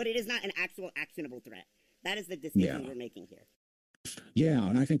 but it is not an actual actionable threat. That is the distinction we're making here. Yeah,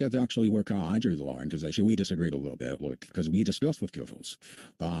 and I think that's actually where I drew the line, because we disagreed a little bit, because we discussed with Keffels.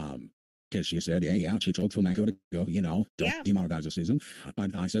 Because she said, she told Flamenco to go, don't demonetize the season.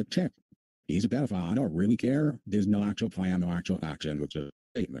 And I said, check. He's a pedophile. I don't really care. There's no actual plan, no actual action, which is a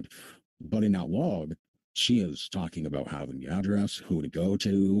statement. But in that log, she is talking about having the address, who to go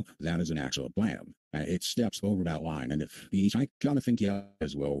to. That is an actual plan. It steps over that line. And I kind of think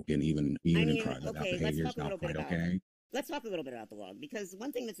as well, even in private, that behavior is not quite okay. Let's talk a little bit about the log, because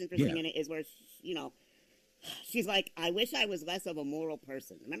one thing that's interesting in it is where, She's like, I wish I was less of a moral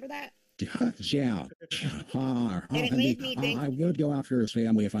person. Remember that? Yeah. And it made me think. I would go after his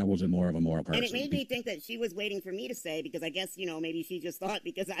family if I wasn't more of a moral person. And it made me think that she was waiting for me to say, because I guess, maybe she just thought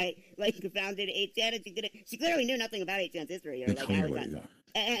because I, founded 8chan and she clearly knew nothing about 8chan's history or, Clearly,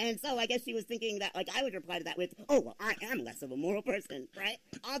 and so I guess she was thinking that, I would reply to that with, oh, well, I am less of a moral person, right?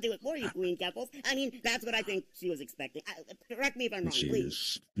 I'll do it for you, Queen Keppels. I mean, that's what I think she was expecting. Correct me if I'm wrong,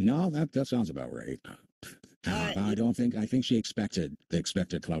 please. No, that sounds about right. I think she expected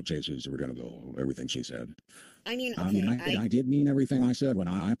clout chasers were going to go everything she said. I mean, okay, I mean, I did mean everything I said when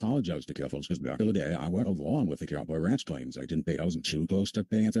I apologized to Keppels, because back in the day, I went along with the Cowboy Ranch claims. I wasn't too close to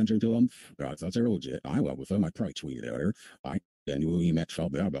paying attention to them, but I thought they were legit. I went with them. I probably tweeted at her. I genuinely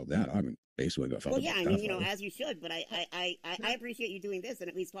felt bad about that. I mean, basically, I felt. Well, yeah, I mean, as you should, but I appreciate you doing this and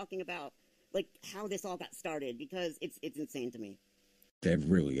at least talking about, how this all got started, because it's insane to me. It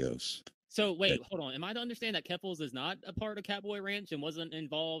really is. So wait, hold on. Am I to understand that Keppels is not a part of Cowboy Ranch and wasn't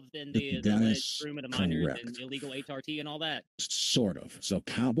involved in the alleged grooming of minors and illegal HRT and all that? Sort of. So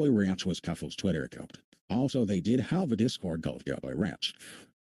Cowboy Ranch was Keppels' Twitter account. Also, they did have a Discord called Cowboy Ranch.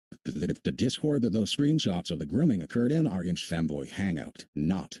 The Discord that those screenshots of the grooming occurred in are in Femboy Hangout,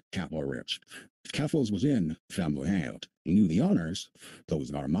 not Cowboy Ranch. Keppels was in Femboy Hangout. He knew the owners, but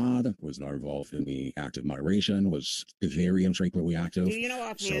was not a mod, was not involved in the active moderation, was very infrequently active. Do you know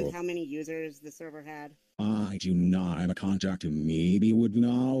offhand how many users the server had? I do not. I have a contact who maybe would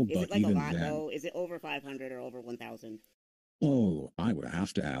know, Is but it like even a lot, then, though? Is it over 500 or over 1,000? Oh, I would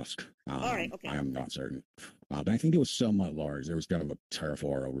have to ask. All right, okay. I am not certain. But I think it was somewhat large. There was kind of a turf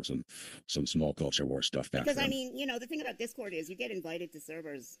war over some small culture war stuff back Because, then. I mean, the thing about Discord is you get invited to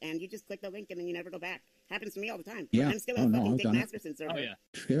servers and you just click the link and then you never go back. Happens to me all the time. Yeah. I'm still in a fucking Dick Masterson server. Oh,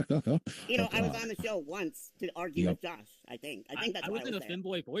 yeah. I was on the show once to argue with Josh, I think. I think that's why I was in a there.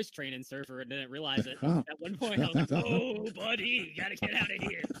 Femboy voice training server and didn't realize it. At one point, I was like, oh, buddy, you gotta get out of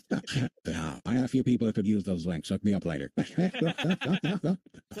here. I have a few people that could use those links. Hook me up later. So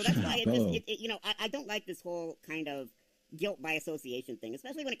that's why I don't like this whole kind of guilt by association thing,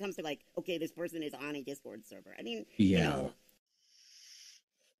 especially when it comes to okay, this person is on a Discord server. I mean,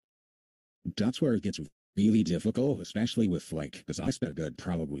 that's where it gets really difficult, especially with because I spent a good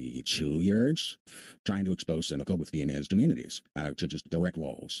probably 2 years trying to expose Cynical with being his communities to just direct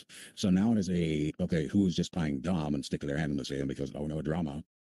walls. So now it is who is just playing dumb and sticking their hand in the sand because no drama?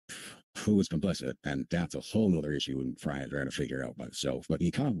 Who is complicit? And that's a whole other issue and trying to figure out by itself. But you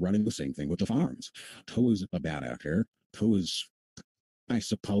kind of running the same thing with the farms. Who is a bad actor? Who is, I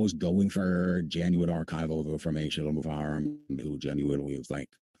suppose, going for genuine archival information on the farm? Who genuinely is I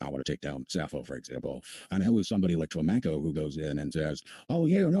want to take down Sappho, for example. And who is somebody like Flamenco who goes in and says, oh,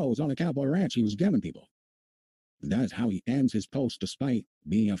 yeah, no, it was on the Cowboy Ranch. He was giving people. That is how he ends his post, despite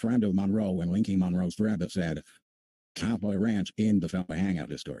being a friend of Monroe and linking Monroe's thread that said, Cowboy Ranch in the Family Hangout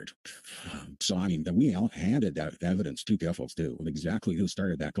Discord. So, I mean, we all handed that evidence to Keppels, too, of exactly who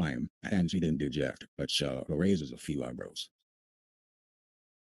started that claim, and she didn't do jack, but it raises a few eyebrows.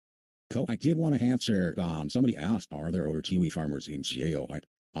 So, I did want to answer, somebody asked, are there other Kiwi farmers in jail? I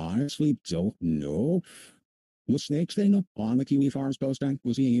honestly don't know. Was Snake's thing on the Kiwi Farms posting?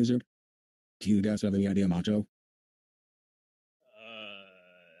 Was he a user? Do you guys have any idea, Macho?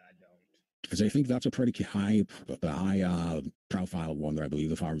 Because I think that's a pretty high profile one that I believe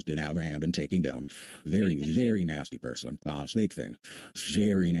the farms did have a hand in taking down. Very, very nasty person. Snake thing.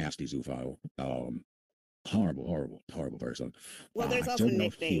 Very nasty zoophile. Horrible person. Well, there's also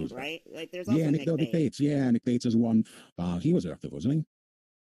Nick Bates, right? There's also Nick Bates. Yeah, Nick Bates is one. He was active, wasn't he?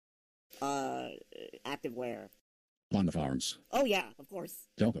 Active where? On the farms. Oh, yeah, of course.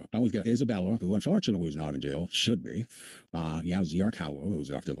 Okay. Now we've got Isabella, who unfortunately is not in jail. Should be. You have Ziark Howell,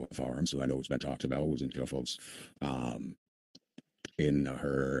 who's active on the farms, who I know has been talked about, was in Keppels in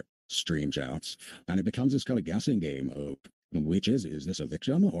her stream chats. And it becomes this kind of guessing game of which is this a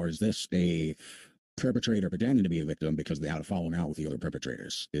victim or is this a perpetrator pretending to be a victim because they had a falling out with the other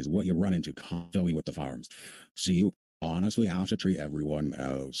perpetrators, is what you run into constantly with the farms. So you honestly have to treat everyone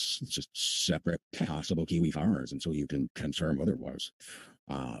as just separate possible Kiwi farmers until you can confirm otherwise.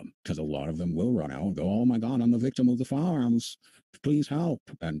 Because a lot of them will run out and go, oh my God, I'm the victim of the farms. Please help.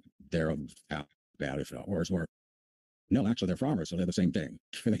 And they're bad, if not worse. Or no, actually, they're farmers, so they're the same thing.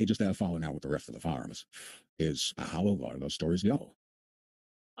 They just have fallen out with the rest of the farms, is how a lot of those stories go.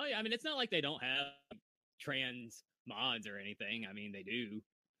 Oh, yeah. I mean, it's not like they don't have trans mods or anything. I mean, they do.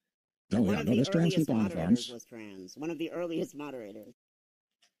 Oh, yeah, no, there's trans people on farms. Was trans. One of the earliest moderators.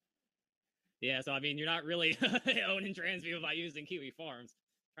 Yeah, so I mean, you're not really owning trans people by using Kiwi Farms.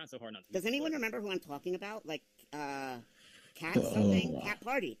 I'm trying so hard not to. Does anyone remember who I'm talking about? Cat something? Cat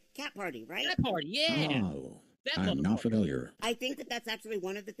party, right? That party, yeah. Oh, That I'm not motherfucker. familiar. I think that that's actually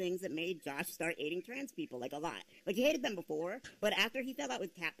one of the things that made Josh start hating trans people, like, a lot. Like, he hated them before, but after he fell out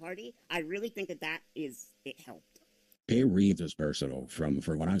with Cat Party, I really think that it helped. It reads as personal from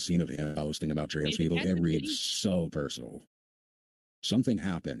what I've seen of him posting about trans Wait, is it people. Cat It the reads Kitty? so personal. Something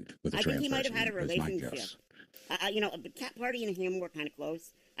happened with a I think trans he might have person. had a Is my relationship. guess. You know, the Cat Party and him were kind of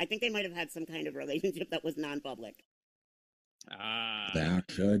close. I think they might have had some kind of relationship that was non-public. That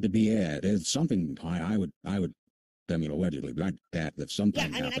could be it. It's something I would, I mean, allegedly, but that something Yeah, I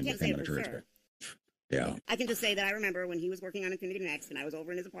mean, I happened can't with say him it and a for trans sure. person. Yeah. I can just say that I remember when he was working on Infinity Next and I was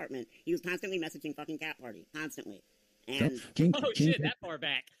over in his apartment, he was constantly messaging fucking Cat Party. Constantly. And Shit, that far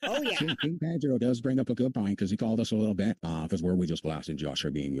back. Oh, yeah. King Pedro does bring up a good point because he called us a little bit because we just blasting Josh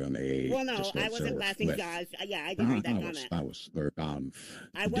for being a well, no, just a I wasn't server blasting with- Josh. Yeah, I did read that comment. I wasn't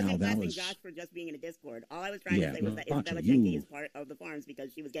I wasn't blasting Josh for just being in a Discord. All I was trying to say was that Macho, Isabella Chenke is part of the farms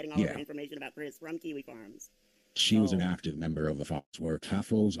because she was getting all of her information about Chris from Kiwi Farms. She was an active member of the Fox. Where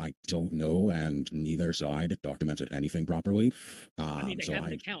Caffles, I don't know, and neither side documented anything properly. I mean, they so have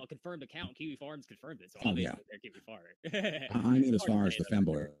an account, a confirmed account. Kiwi Farms confirmed it, so obviously they're Kiwi Farm. I mean, as far as the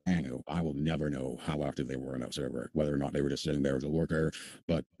femboy angle, I will never know how active they were on that server, whether or not they were just sitting there as a worker.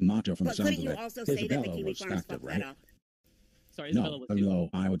 But Macho, from the sounds of it, couldn't you also say that the Kiwi Farms active, fucked right? that up? Sorry, Isabella was too. No,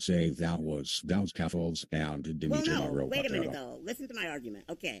 I would say that was Caffles and Dimitri Well, no, Monroe. wait a minute, though. Listen to my argument.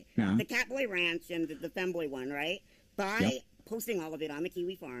 Okay. Yeah. The Catboy Ranch and the Femboy one, right? By posting all of it on the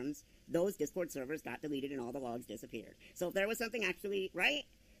Kiwi Farms, those Discord servers got deleted and all the logs disappeared. So if there was something actually, right,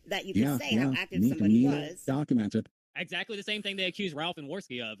 that you could say how active somebody was. Documented. Exactly the same thing they accused Ralph and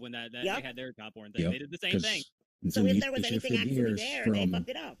Worski of when they had their cop warrant thing. Yep. They did the same thing. So if there was anything actually there, they fucked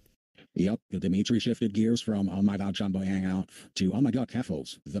it up. Yep, Dimitri shifted gears from, oh my god, Chumbo Hangout, to, oh my god,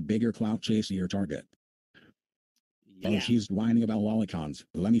 Keffels, the bigger clout chaser target. Oh, she's whining about lolicons.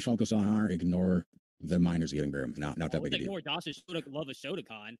 Let me focus on her, ignore the minors getting there. Not that big a deal. Ignore Josh's love of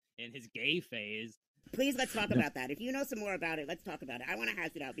Shotokan in his gay phase. Please, let's talk about that. If you know some more about it, let's talk about it. I want to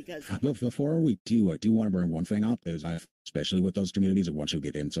hash it out because... But before we do, I do want to bring one thing up, is especially with those communities, and once you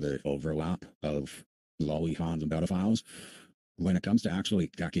get into the overlap of lolicons and pedophiles, when it comes to actually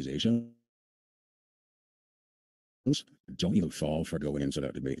accusations, don't even fall for going into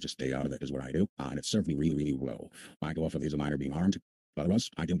that debate. Just stay out of it is what I do. And it served me really, really well. I go off of these a minor being harmed. Otherwise,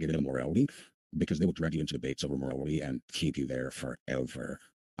 I don't get into morality because they will drag you into debates over morality and keep you there forever.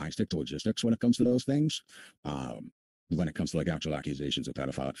 I stick to logistics when it comes to those things. When it comes to like actual accusations of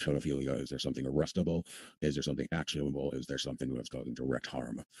pedophilia, is there something arrestable? Is there something actionable? Is there something that's causing direct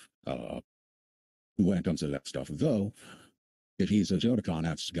harm? When it comes to that stuff, though, if he's a Jodicon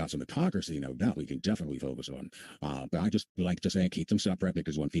that's got some hypocrisy, no doubt we can definitely focus on. But I just like to say keep them separate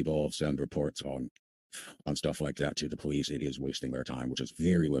because when people send reports on stuff like that to the police, it is wasting their time, which is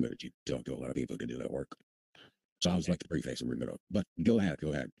very limited. You don't get a lot of people to do that work. So I was like to preface and bring it up. But go ahead.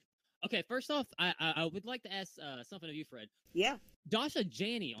 Okay, first off, I would like to ask something of you, Fred. Yeah. Dasha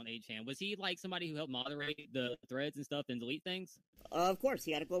Janney on 8chan, was he like somebody who helped moderate the threads and stuff and delete things? Of course,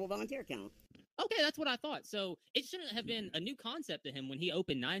 he had a global volunteer account. Okay, that's what I thought. So it shouldn't have been a new concept to him when he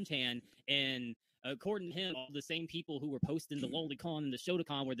opened 9chan, and according to him, all the same people who were posting the Lolicon and the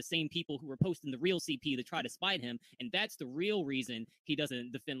Shotokan were the same people who were posting the real CP to try to spite him, and that's the real reason he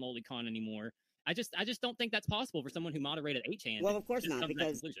doesn't defend Lolicon anymore. I just don't think that's possible for someone who moderated 8chan. Well, of course not,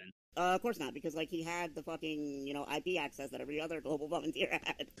 because like he had the fucking IP access that every other global volunteer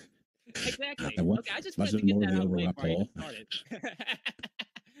had. Exactly. Okay, I just wanted to get that out of the way before I even started.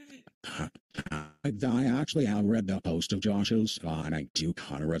 I actually have read that post of Josh's, and I do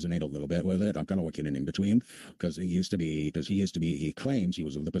kind of resonate a little bit with it. I'm kind of looking in between because he claims he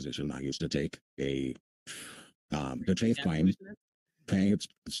was in the position I used to take a good faith claim. It's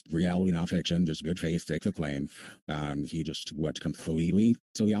reality, not fiction, just good faith, take the claim. He just went completely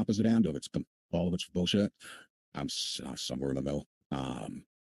to the opposite end of all of it's bullshit. I'm somewhere in the middle.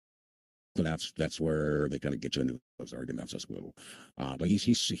 So that's where they kind of get you into those arguments as well. But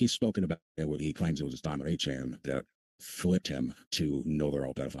he's spoken about what he claims it was his time at 8chan that flipped him to know they're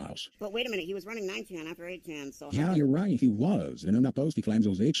all pedophiles. But wait a minute, he was running 9chan after 8chan, so... Yeah, you're right, he was. And in that post, he claims it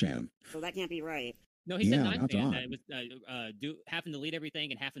was 8chan. So that can't be right. No, he said 9chan. That it was having to delete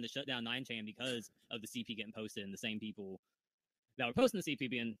everything and having to shut down 9chan because of the CP getting posted, and the same people that were posting the CP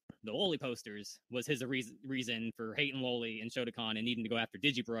being the Loli posters was his reason for hating Loli and Shotokan and needing to go after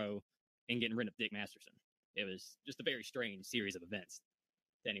Digibro and getting rid of Dick Masterson. It was just a very strange series of events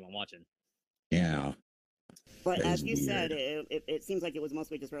to anyone watching. Yeah. But as you said, it seems like it was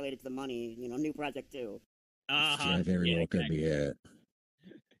mostly just related to the money, new project too. Yeah, very well could be it.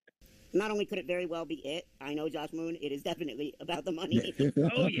 not only could it very well be it, I know Josh Moon, it is definitely about the money.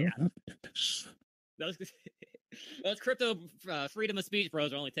 Oh, yeah. Those crypto freedom of speech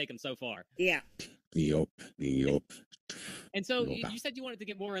bros are only taking so far. Yeah. Yup. And so you said you wanted to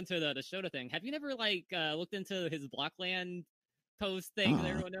get more into the Shota thing. Have you never looked into his Blockland post thing that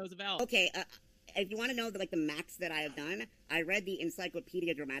everyone knows about? Okay, if you want to know the max that I have done, I read the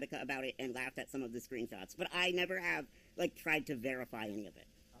Encyclopedia Dramatica about it and laughed at some of the screenshots, but I never have tried to verify any of it.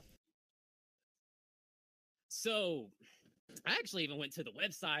 So I actually even went to the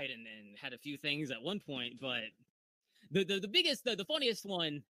website and had a few things at one point, but the biggest, the funniest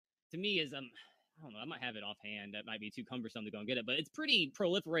one to me is I don't know, I might have it offhand. That might be too cumbersome to go and get it, but it's pretty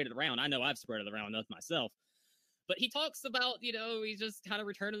proliferated around. I know I've spread it around enough myself. But he talks about, he's just kind of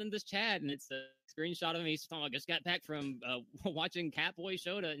returning in this chat, and it's a screenshot of him. He's talking, I just got back from watching Catboy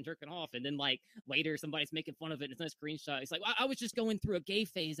Shota and jerking off, and then later somebody's making fun of it. It's not a screenshot. He's like, I was just going through a gay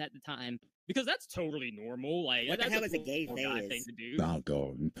phase at the time, because that's totally normal. What the hell is a gay phase? Thing to do. I'll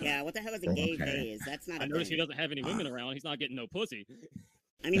go. Yeah, what the hell is a gay phase? That's not. I noticed he doesn't have any women around. He's not getting no pussy.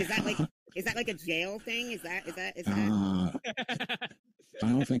 I mean, is that like a jail thing? Is that? I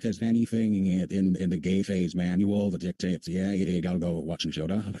don't think there's anything in the gay phase manual that dictates, you gotta go watching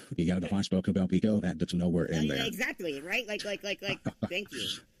Shota. You gotta go. I spoke about Pico. That's nowhere in there. Exactly, right? Thank you.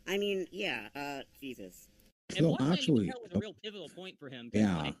 I mean, yeah, Jesus. And so one thing was a real pivotal point for him.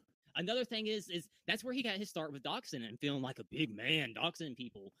 Yeah. Another thing is that's where he got his start with doxing and feeling like a big man. Doxing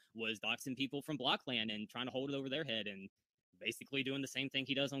people from Blockland and trying to hold it over their head, and basically doing the same thing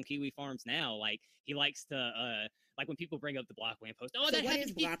he does on Kiwi Farms now. He likes to when people bring up the Blockland post, so that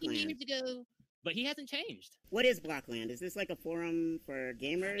happened 15 years ago, but he hasn't changed. What is Blockland? Is this like a forum for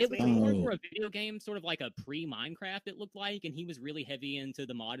gamers? It was more for a video game, sort of like a pre-Minecraft, it looked like, and he was really heavy into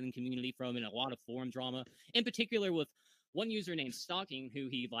the modding community from it, a lot of forum drama, in particular with one user named Stalking, who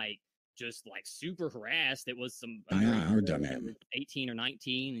he just super harassed. It was some I heard that name. 18 or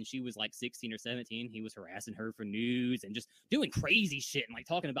 19, and she was 16 or 17. He was harassing her for nudes and just doing crazy shit and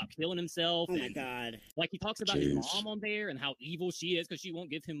talking about killing himself. Oh my god! He talks about his mom on there and how evil she is because she won't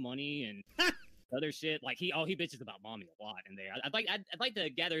give him money and other shit. He bitches about mommy a lot in there. I'd like to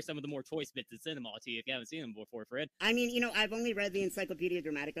gather some of the more choice bits and send them all to you if you haven't seen them before, Fred. I mean, I've only read the Encyclopedia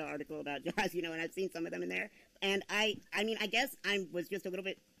Dramatica article about Josh, and I've seen some of them in there. And I guess I was just a little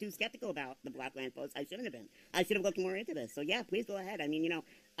bit too skeptical about the Blockland post. I shouldn't have been. I should have looked more into this. So yeah, please go ahead. I mean,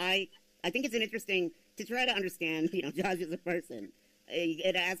 I think it's an interesting to try to understand, Josh as a person.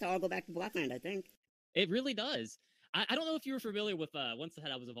 It has to all go back to Blockland, I think. It really does. I don't know if you were familiar with once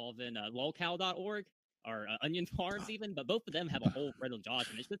I was involved in lolcow.org or Onion Farms even, but both of them have a whole thread on Josh,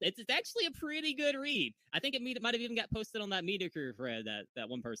 and it's actually a pretty good read. I think it might have even got posted on that Media Crew thread that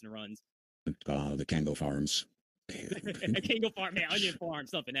one person runs. The Kiwi Farms. Kingo Farm, man, Onion Farm,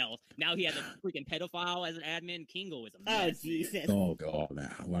 something else. Now he has a freaking pedophile as an admin. Kingo is a mess. Oh, Jesus. Oh, God.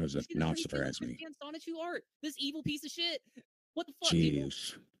 Why does it not surprise me? Sonnet art. This evil piece of shit. What the fuck?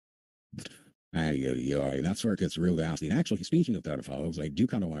 Jeez. That's where it gets real nasty. And actually, speaking of pedophiles, I do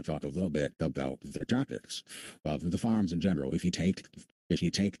kind of want to talk a little bit about their tactics. The farms in general. If you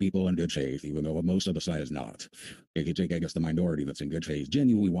take people in good faith, even though most of the side is not, if you take, I guess, the minority that's in good faith,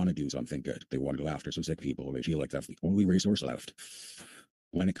 genuinely want to do something good. They want to go after some sick people. They feel like that's the only resource left.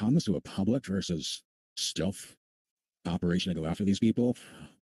 When it comes to a public versus stealth operation to go after these people,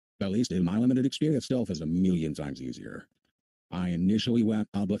 at least in my limited experience, stealth is a million times easier. I initially went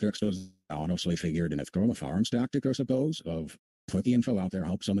public because I honestly figured in a Kiwi Farms tactic, I suppose, of put the info out there,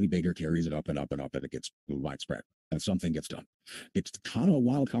 hope somebody bigger carries it up and up and up, and it gets widespread, and something gets done. It's kind of a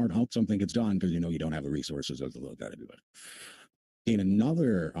wild card, hope something gets done, because you don't have the resources as the little guy to do it. In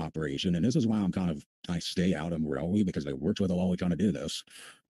another operation, and this is why I stay out of Morelli, because I worked with a lolly trying to do this.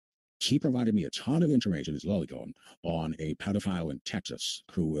 She provided me a ton of information, as Lollicone, on a pedophile in Texas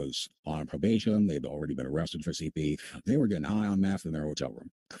who was on probation. They'd already been arrested for CP. They were getting high on meth in their hotel room.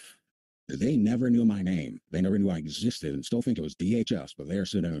 They never knew my name. They never knew I existed and still think it was DHS, but they're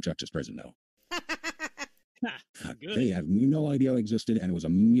sitting in a Texas prison now. They have no idea I existed, and it was a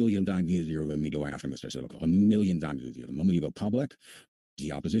million times easier than me going after Mr. Citical. A million times easier. The moment you go public,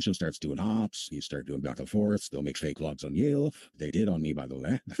 the opposition starts doing ops. You start doing back and forth. They'll make fake logs on Yale. They did on me, by the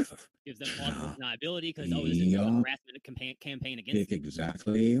way. Gives them plausible deniability because this is a harassment campaign against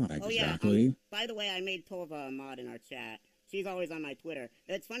Exactly. Oh, yeah. By the way, I made Tova a mod in our chat. She's always on my Twitter.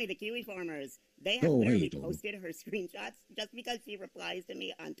 It's funny, the Kiwi Farmers, they have literally posted her screenshots just because she replies to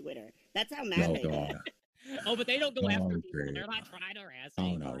me on Twitter. That's how mad they are. Oh, but they don't go after people. They're not trying to harass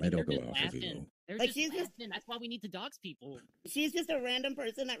people. Oh, no, they don't go after people. They're just laughing. That's why we need to dox people. She's just a random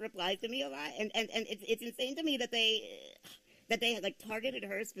person that replies to me a lot, and it's insane to me that they that they had like targeted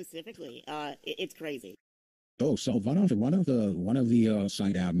her specifically. It's crazy. Oh, so one of the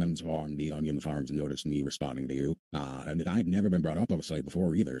site admins on the Onion Farms noticed me responding to you, and I'd never been brought up on the site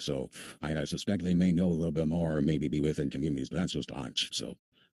before either. So I suspect they may know a little bit more, or maybe be within communities, but that's just a hunch. So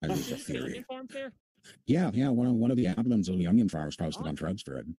that's just a The theory. Onion Farms there? Yeah. One of the admins of the Onion Farms posted on Threads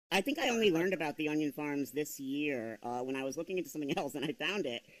for it. I think I only learned about the Onion Farms this year when I was looking into something else, and I found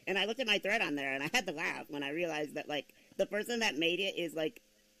it, and I looked at my thread on there, and I had to laugh when I realized that like the person that made it is like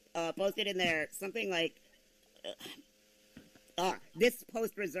posted in there something like. This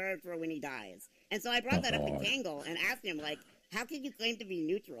post reserved for when he dies. And so I brought that up to Kangle and asked him, like, how can you claim to be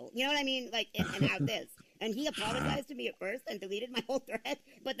neutral? You know what I mean? Like, and have this. And he apologized to me at first and deleted my whole thread,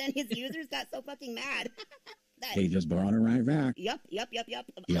 but then his users got so fucking mad. That, he just brought it right back. Yep. Yep.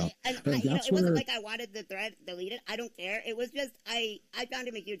 It wasn't like I wanted the thread deleted. I don't care. It was just, I found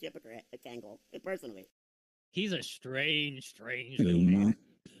him a huge hypocrite at Kangle, personally. He's a strange man.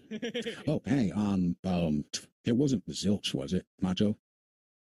 Oh, hey, it wasn't Zilch, was it, Macho?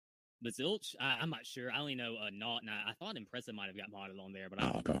 The Zilch? I'm not sure. I only know Not, and I thought Impressive might have got modded on there, but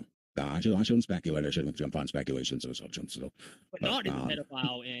okay. I shouldn't speculate. I shouldn't jump on speculations or assumptions. So, but Not is a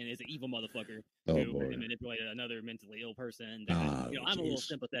pedophile and is an evil motherfucker who manipulated another mentally ill person that I'm a little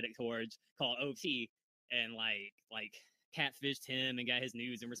sympathetic towards, called OT, and like catfished him and got his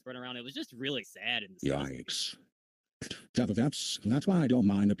news and were spread around. It was just really sad and yikes. That's why I don't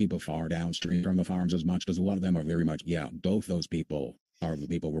mind the people far downstream from the farms as much, because a lot of them are very much, both those people are the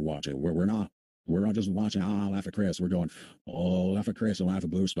people we're watching. We're not just watching, laugh at Chris. We're going, laugh at Chris and laugh at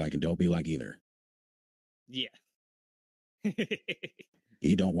Blue Spike, and don't be like either. Yeah.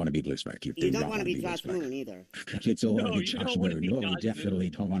 You don't want to be Blue Spike. You don't want to be Josh Moon either. You definitely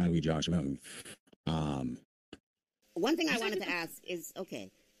don't want to be Josh Moon. One thing I wanted to ask is,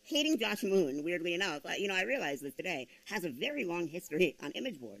 okay, hating Josh Moon, weirdly enough, I realized this today, has a very long history on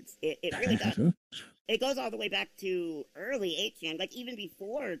image boards. It really does. It goes all the way back to early 8chan, like even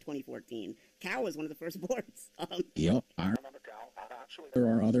before 2014. Cow was one of the first boards. Yep, I remember Cow. There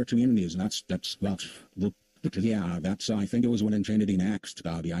are other communities, and I think it was when Infinity Next,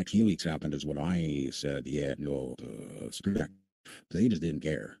 the IT leaks happened, is what I said. Screw that. They just didn't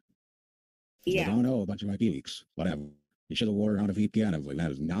care. Yeah. Like, a bunch of IP leaks, whatever. You should have wore around a VPN. Like,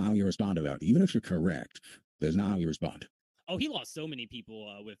 that is not how you respond to that. Even if you're correct, that's not how you respond. Oh, he lost so many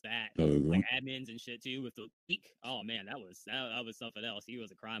people with that, like admins and shit too. With the leak, oh man, that was something else. He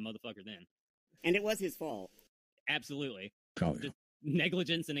was a crime motherfucker then, and it was his fault. Absolutely, just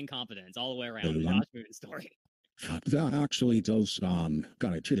negligence and incompetence all the way around. The Josh Moon story. That actually does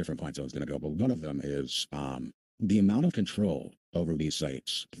got two different points I was going to go, but one of them is the amount of control over these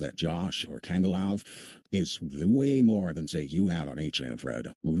sites that Josh or Kangle have is way more than, say, you have on 8chan,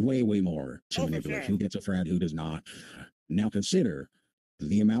 Fred. Way more to manipulate who gets a thread, who does not. Now consider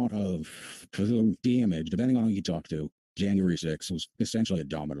the amount of damage, depending on who you talk to. January 6th was essentially a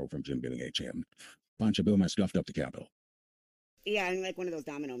domino from Jim getting 8chan. Bunch of boom, I scuffed up the Capitol. Yeah, I'm like one of those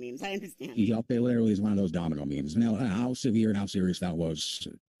domino memes. I understand. Yep, it literally is one of those domino memes. Now, how severe and how serious that was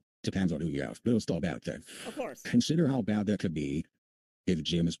depends on who you have, but it was still a bad thing. Of course. Consider how bad that could be if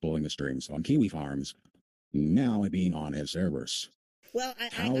Jim is pulling the strings on Kiwi Farms, now it being on his servers. Well,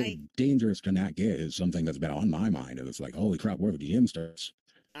 how dangerous can that get is something that's been on my mind. And it's like, holy crap, where would Jim starts?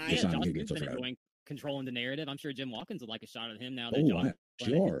 Controlling the narrative. I'm sure Jim Watkins would like a shot at him now.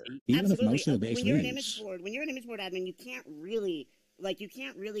 Sure. Even if most of the base when you're an image board admin, you can't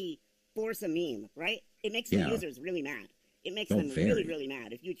really force a meme, right? It makes the users really mad. It makes them really, really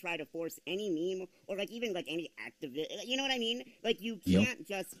mad if you try to force any meme or even any activist. You know what I mean? Like, you can't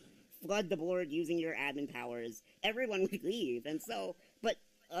just flood the board using your admin powers. Everyone would leave. And so, but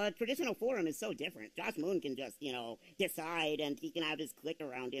a traditional forum is so different. Josh Moon can just, decide, and he can have his clique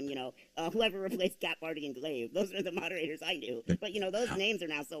around him, whoever replaced Cat Party and Glaive. Those are the moderators I knew. But, those names are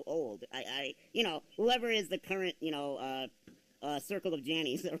now so old. Whoever is the current, circle of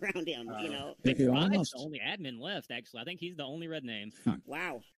Jannies around him, He's the only admin left, actually. I think he's the only red name.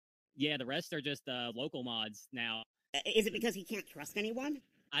 Wow. Yeah, the rest are just local mods now. Is it because he can't trust anyone?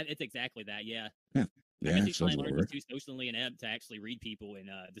 It's exactly that, yeah. Yeah, I guess he's trying to learn too socially inept to actually read people and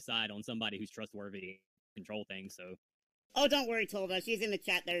decide on somebody who's trustworthy, control things, so. Oh, don't worry, Tolva. She's in the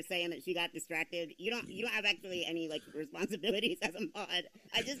chat there saying that she got distracted. You don't have actually any responsibilities as a mod.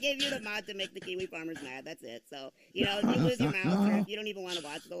 I just gave you the mod to make the Kiwi farmers mad. That's it. So, if you lose your mouse or if you don't even want to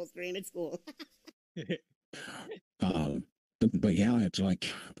watch the whole stream, it's cool. But yeah, it's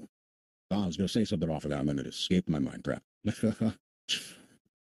like, I was going to say something off of that, and then it escaped my mind. Crap.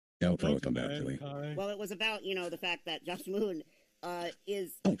 It'll probably come back to me. Well, it was about, the fact that Josh Moon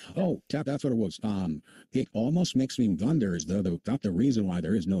is That's what it was. It almost makes me wonder is that the reason why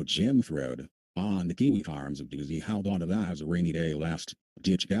there is no gym thread on the Kiwi Farms because he held on to that as a rainy day last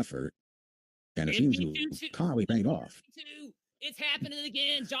ditch effort, and it seems to probably paid off. It's happening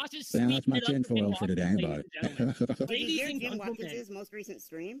again. Josh is Yeah, that's speeding my it up for Jim tinfoil for today, Watkins, ladies and gentlemen. Did you Ladies hear and Jim gentlemen. Watkins' most recent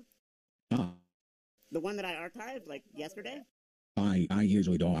stream? Ah, The one that I archived, like, yesterday? I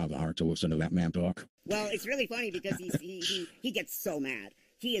usually don't have the heart to listen to that man talk. Well, it's really funny because he gets so mad.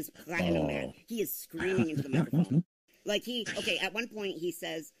 He is platinum mad. He is screaming into the microphone. Like, at one point he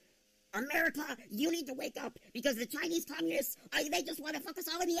says, America, you need to wake up because the Chinese communists, they just want to fuck us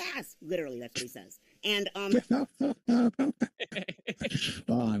all in the ass. Literally, that's what he says. And, I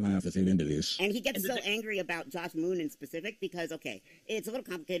might have to think into this. And he gets so angry about Josh Moon in specific because, it's a little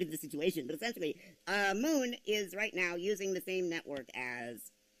complicated, the situation, but essentially, Moon is right now using the same network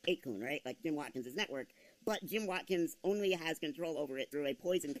as 8kun, right? Like Jim Watkins' network. But Jim Watkins only has control over it through a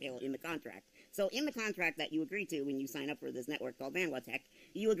poison pill in the contract. So in the contract that you agree to when you sign up for this network called Vanwatech,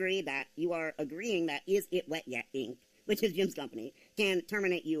 you are agreeing that Is It Wet Yet Inc., which is Jim's company, can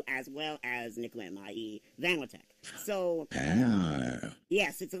terminate you as well as Nick Lim, i.e. Vanwatech. So,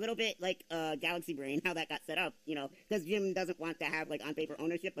 yes, it's a little bit like Galaxy Brain, how that got set up, because Jim doesn't want to have, like, on-paper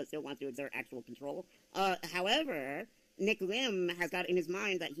ownership, but still wants to exert actual control. However, Nick Lim has got in his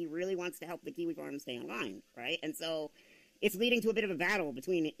mind that he really wants to help the Kiwi Farms stay online, right? And so it's leading to a bit of a battle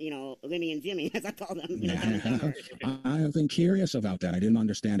between, Limmy and Jimmy, as I call them. I have been curious about that. I didn't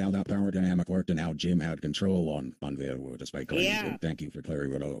understand how that power dynamic worked and how Jim had control on despite claiming Yeah. Thank you for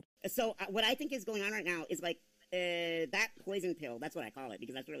clearing it up. So what I think is going on right now is like that poison pill. That's what I call it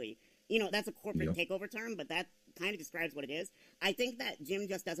because that's really, that's a corporate takeover term, but that kind of describes what it is. I think that Jim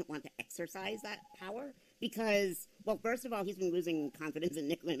just doesn't want to exercise that power because, well, first of all, he's been losing confidence in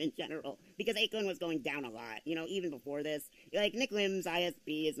Nick Lim in general because 8kun was going down a lot, even before this. Like, Nick Lim's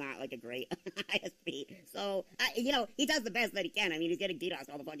ISP is not, like, a great ISP. So, he does the best that he can. I mean, he's getting DDoS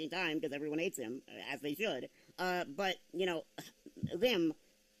all the fucking time because everyone hates him, as they should. But, Lim,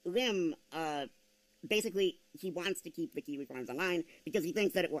 basically, he wants to keep the Kiwi Farms online because he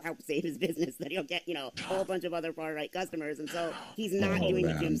thinks that it will help save his business, that he'll get, a whole bunch of other far-right customers, and so he's not doing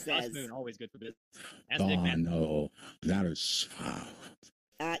what Jim says. Moon, always good for business. No, that is...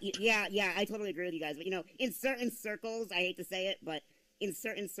 Yeah, I totally agree with you guys, but, in certain circles, I hate to say it, but in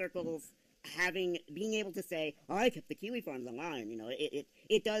certain circles, being able to say, I kept the Kiwi Farms online,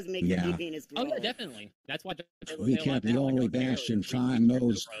 it does make the business grow. Oh, yeah, definitely. That's why... We kept the only bastion find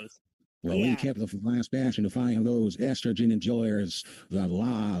those... Well, we kept the last bastion to find those estrogen enjoyers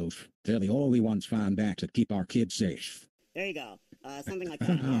alive. They're the only ones found back to keep our kids safe. There you go. Something like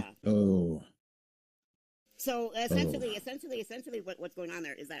that, yeah. Oh. So, essentially, what's going on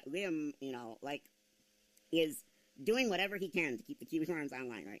there is that Lim, is doing whatever he can to keep the Kiwi Farms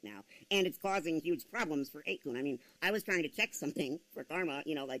online right now. And it's causing huge problems for 8kun. I mean, I was trying to check something for Karma,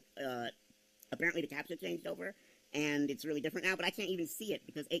 apparently the captcha changed over. And it's really different now, but I can't even see it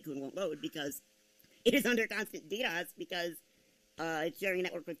because 8kun won't load because it is under constant DDoS because it's sharing a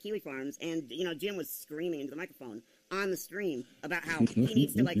network with Kiwi Farms. And, Jim was screaming into the microphone on the stream about how he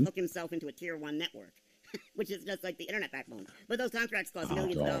needs to, hook himself into a tier 1 network, which is just like the internet backbone. But those contracts cost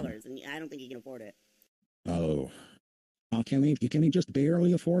millions of dollars, and I don't think he can afford it. Oh. Can he just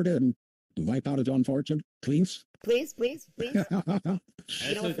barely afford it and wipe out his own fortune, please? Please. Afford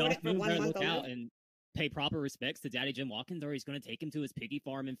it for 1 month only. And pay proper respects to Daddy Jim Watkins, or he's going to take him to his piggy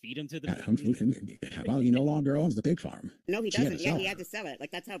farm and feed him to the... Well, he no longer owns the pig farm. No, he doesn't. Yeah, he had to sell it.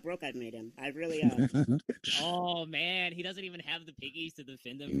 Like, that's how broke I've made him. I really... Oh, man, he doesn't even have the piggies to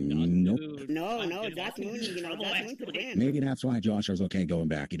defend him from No, Josh Moon, Josh Moon could win. Maybe that's why Josh was okay going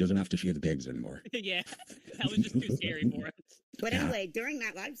back. He doesn't have to feed the pigs anymore. Yeah, that was just too scary for him. But anyway, during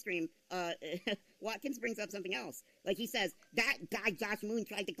that live stream, Watkins brings up something else. Like, he says, that guy Josh Moon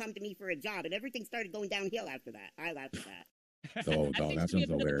tried to come to me for a job, and everything started going downhill after that. I laughed at that. Oh, no, that sounds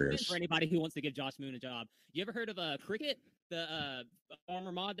hilarious. For anybody who wants to give Josh Moon a job. You ever heard of Cricket, the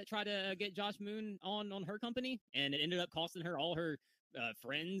former mod that tried to get Josh Moon on her company? And it ended up costing her all her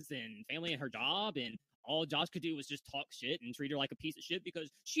friends and family and her job, and all Josh could do was just talk shit and treat her like a piece of shit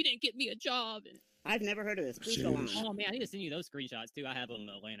because she didn't get me a job. I've never heard of this. Please go on. Oh, man, I need to send you those screenshots, too. I have them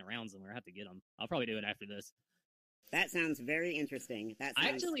laying around somewhere. I have to get them. I'll probably do it after this. That sounds very interesting. I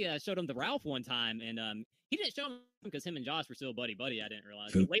actually showed him to Ralph one time, and he didn't show him because him and Josh were still buddy-buddy. I didn't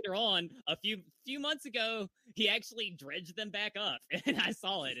realize. But later on, a few months ago, he actually dredged them back up, and I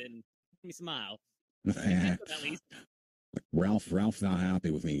saw it, and made me smile. At least. Ralph's not happy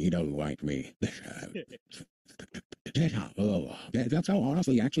with me. He doesn't like me. That's how,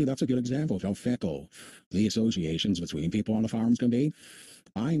 honestly, actually, that's a good example of how fickle the associations between people on the farms can be.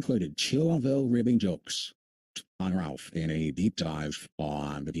 I included Chillville ribbing jokes on Ralph in a deep dive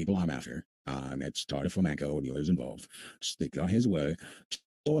on the people I'm after. It started flamenco and the others involved. They got his way.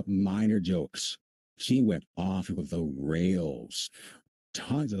 So minor jokes. She went off of the rails.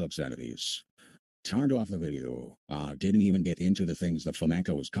 Tons of obscenities. Turned off the video. Didn't even get into the things that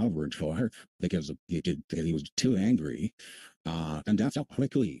flamenco was covered for because he was too angry. And that's how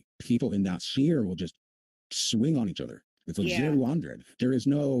quickly people in that sphere will just swing on each other. It's like 0-100. There is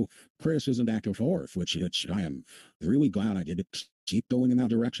no criticism back and forth, which I am really glad I did keep going in that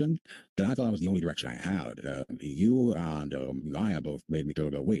direction. But I thought that was the only direction I had. You and Gaia both made me go,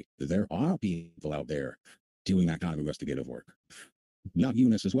 wait, there are people out there doing that kind of investigative work. Not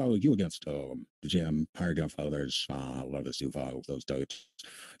Eunice as well, you against Jim, Paragraph, others, love the Suva, those types.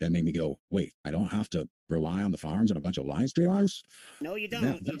 That made me go, wait, I don't have to rely on the farms and a bunch of live streamers? No, you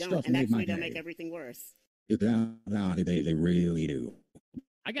don't. You don't. And actually, they'll make everything worse. They really do.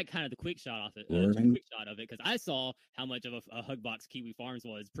 I got kind of the quick shot of it because I saw how much of a Hugbox Kiwi Farms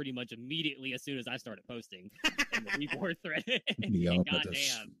was pretty much immediately as soon as I started posting in the report thread.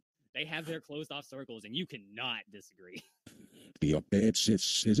 Goddamn, they have their closed off circles, and you cannot disagree. Yep.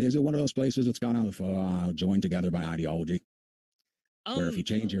 Is it one of those places that's gone out of joined together by ideology? Where if you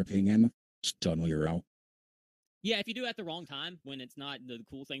change your opinion, suddenly you're out. Yeah, if you do it at the wrong time when it's not the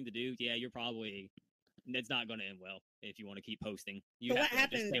cool thing to do, yeah, it's not going to end well if you want to keep posting. So what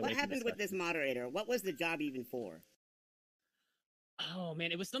happened with this moderator? What was the job even for? Oh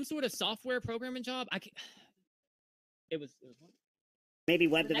man, it was some sort of software programming job. It was what? Maybe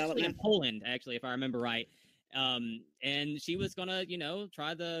web development in Poland, actually, if I remember right. And she was gonna,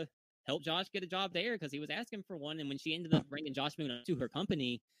 try to help Josh get a job there because he was asking for one. And when she ended up bringing Josh Moon to her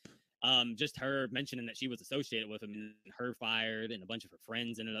company, just her mentioning that she was associated with him and her fired, and a bunch of her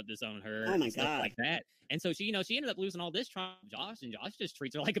friends ended up disowning her. Oh my and stuff God. like that. And so she ended up losing all this trying Josh, and Josh just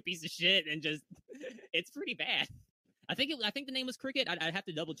treats her like a piece of shit, and just it's pretty bad. I think the name was Cricket. I'd have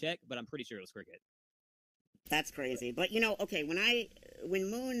to double check, but I'm pretty sure it was Cricket. That's crazy. But okay,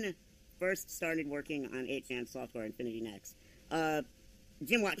 when Moon first started working on 8chan software Infinity Next,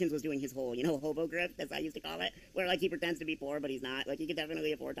 Jim Watkins was doing his whole, hobo grift, as I used to call it, where, he pretends to be poor, but he's not. He could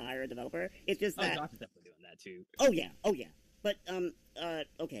definitely afford to hire a developer. It's just that... Josh is definitely doing that, too. Oh, yeah. But,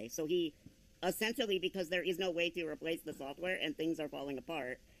 okay, so he, essentially, because there is no way to replace the software and things are falling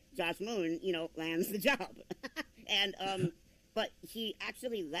apart, Josh Moon, lands the job. And, but he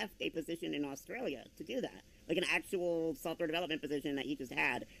actually left a position in Australia to do that. An actual software development position that he just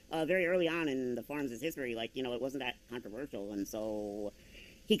had very early on in the farms' history. It wasn't that controversial, and so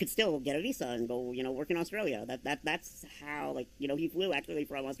he could still get a visa and go, work in Australia. That's how, he flew actually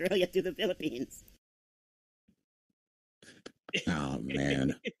from Australia to the Philippines. Oh,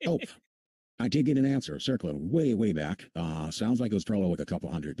 man. Oh, I did get an answer, circling way, way back. Sounds like it was probably a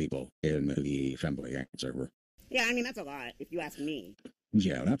couple hundred people in the assembly server. Yeah, I mean, that's a lot, if you ask me.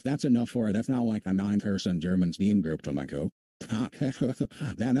 Yeah, that's enough for it. That's not like a 9-person German Steam group to go.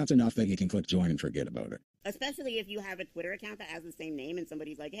 That's enough that you can click join and forget about it. Especially if you have a Twitter account that has the same name and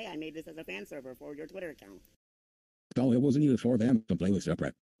somebody's like, hey, I made this as a fan server for your Twitter account. No, it wasn't even for them, completely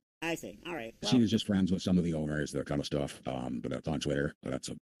separate. I see. All right. Well, she was just friends with some of the owners, that kind of stuff. But that's on Twitter. But that's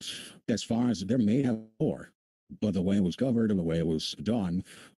as far as there may have more, but the way it was covered and the way it was done,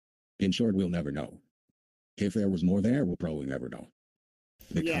 in short, we'll never know. If there was more there, we'll probably never know.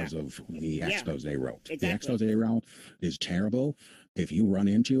 Because of the expose route. Exactly. The expose route is terrible. If you run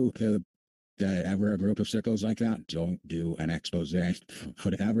into ever a group of sickos like that, don't do an expose.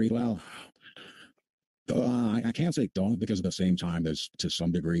 Whatever. I can't say don't, because at the same time, there's to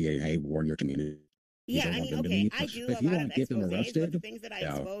some degree a warn your community. Yeah, I mean, okay, I do a lot of exposés, but the things that I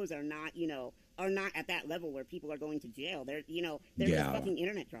expose are not, are not at that level where people are going to jail. They're just fucking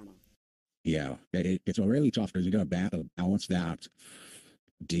internet drama. Yeah, it's really tough because you got to balance that.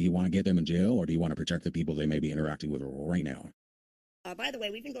 Do you want to get them in jail, or do you want to protect the people they may be interacting with right now? By the way,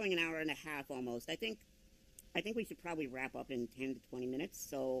 we've been going an hour and a half almost. I think we should probably wrap up in 10 to 20 minutes.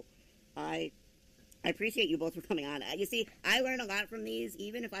 So I appreciate you both for coming on. You see, I learn a lot from these,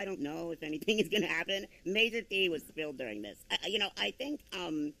 even if I don't know if anything is going to happen. Major tea was spilled during this. I think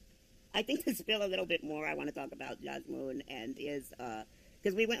to spill a little bit more, I want to talk about Josh Moon and his,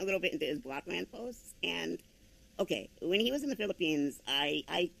 because we went a little bit into his Blockland posts, and okay, when he was in the Philippines,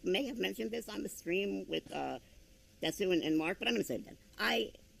 I may have mentioned this on the stream with Desu and Mark, but I'm going to say it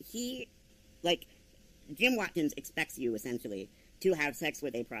again. Jim Watkins expects you, essentially, to have sex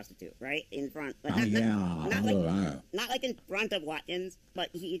with a prostitute, right? In front. Not like in front of Watkins, but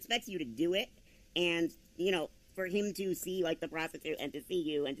he expects you to do it, and, for him to see like the prostitute and to see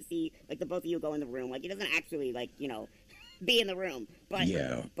you and to see like the both of you go in the room. Like he doesn't actually like be in the room, but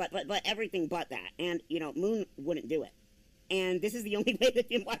Yeah. but everything but that. And Moon wouldn't do it. And this is the only way that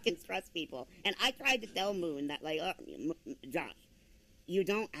Jim Watkins trusts people. And I tried to tell Moon that, like, Josh, you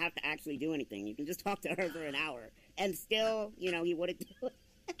don't have to actually do anything. You can just talk to her for an hour. And still, he wouldn't do it.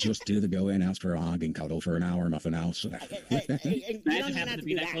 Just do the go in, ask for a hug, and cuddle for an hour, nothing else. Imagine having to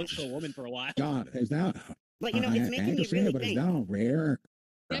be that close to a woman for a while. God, is that? But, it's making me really but think. is that rare?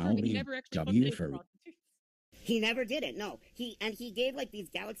 He never actually W for He never did it. No, he gave like these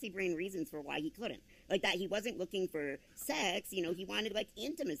galaxy brain reasons for why he couldn't. Like that he wasn't looking for sex. He wanted like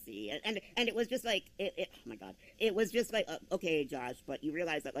intimacy, and it was just like oh my god, it was just like okay, Josh, but you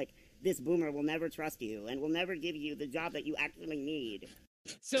realize that like this boomer will never trust you and will never give you the job that you actually need.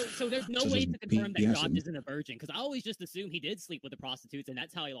 So there's no way to confirm that Josh isn't a virgin, because I always just assume he did sleep with the prostitutes and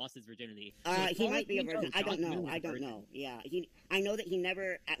that's how he lost his virginity. He might be a virgin. I don't know. Yeah, I know that he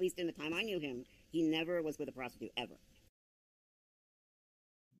never, at least in the time I knew him, he never was with a prostitute ever.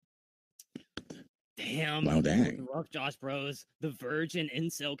 Damn. Well, dang. Rough Josh Bros. The virgin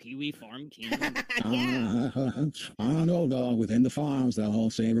incel Kiwi Farm King. Yeah. I don't know, though. Within the farms, the whole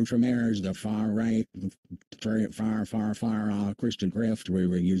saving for marriage, the far right, far Christian grift,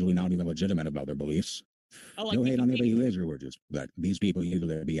 we're usually not even legitimate about their beliefs. Oh, like No hate on anybody who is religious, but these people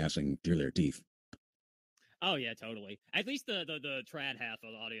usually are BSing through their teeth. Oh yeah, totally. At least the trad half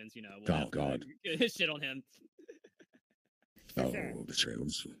of the audience, Oh God, shit on him. Sure. The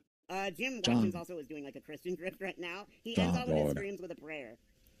trails. Jim Watkins also is doing like a Christian drift right now. He ends all of his streams with a prayer.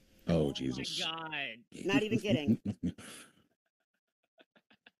 Oh Jesus! Oh my God! Not even kidding.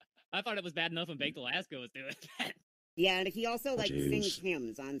 I thought it was bad enough when Baked Alaska was doing that. Yeah, and he also like sings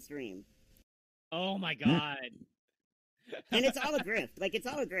hymns on stream. Oh my God! And it's all a grift. Like it's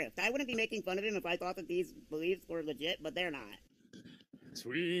all a grift. I wouldn't be making fun of him if I thought that these beliefs were legit, but they're not.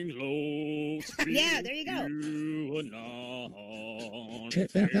 Swing low, swing yeah, there you go.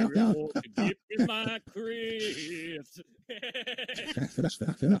 My crypt.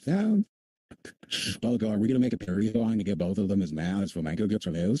 Oh God, are we gonna make a parody song to get both of them as mad as Flamenco gets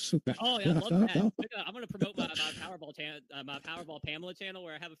from his? Oh yeah, I love that. I'm gonna promote my Powerball Pamela channel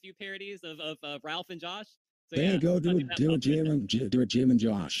where I have a few parodies of Ralph and Josh. So, there you go, do a Jim and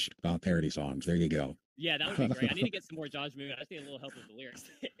Josh parody songs. There you go. Yeah, that would be great. I need to get some more Josh Moon. I just need a little help with the lyrics.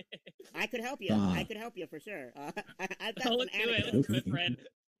 I could help you. I could help you for sure. I've got some anecdotes. Let's do it, friend.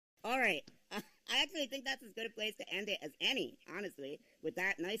 All right. I actually think that's as good a place to end it as any, honestly, with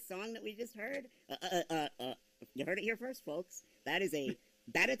that nice song that we just heard. You heard it here first, folks. That is a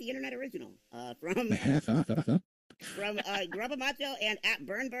Bad at the Internet original from GrubbaMacho and at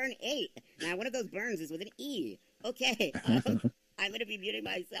BurnBurn8. Now, one of those burns is with an E. Okay. I'm going to be muting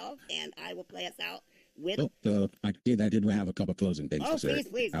myself, and I will play us out with... I did have a couple closing things to say.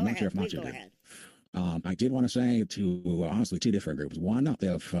 Please, I'm not sure if Macho did. I did want to say to, honestly, two different groups. One,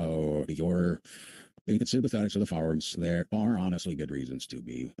 if you're sympathetic to the farms, there are honestly good reasons to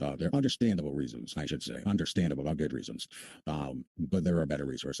be. They're understandable reasons, I should say. Understandable, not good reasons. But there are better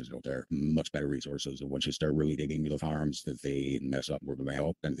resources out there, much better resources. And once you start really digging into the farms, that they mess up where they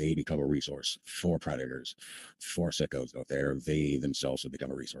help, and they become a resource for predators, for sickos out there. They themselves have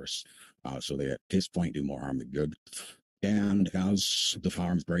become a resource. So they, at this point, do more harm than good. And as the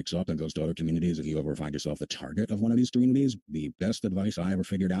farms breaks up and goes to other communities, if you ever find yourself the target of one of these communities, the best advice I ever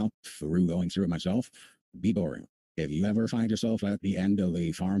figured out through going through it myself, be boring. If you ever find yourself at the end of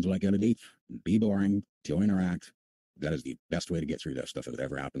the farms like entity, be boring, don't interact. That is the best way to get through that stuff if it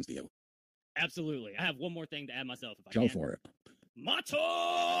ever happens to you. Absolutely. I have one more thing to add myself if I can. Go for it.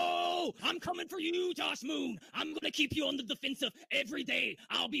 Macho! I'm coming for you, Josh Moon. I'm gonna keep you on the defensive every day.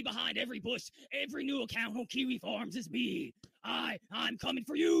 I'll be behind every bush. Every new account on Kiwi Farms is me. I'm coming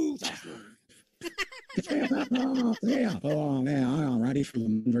for you, Josh Moon. Yeah. Oh, man. I'm ready for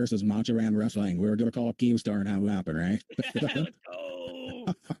the versus Macho Ram Wrestling. We're going to call Kiwi Star and have it happen, right? Let's go.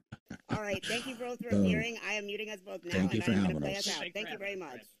 All right. Thank you both for appearing. I am muting us both now, Thank you for I'm going having to play us. us out. Thank you very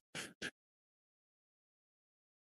much.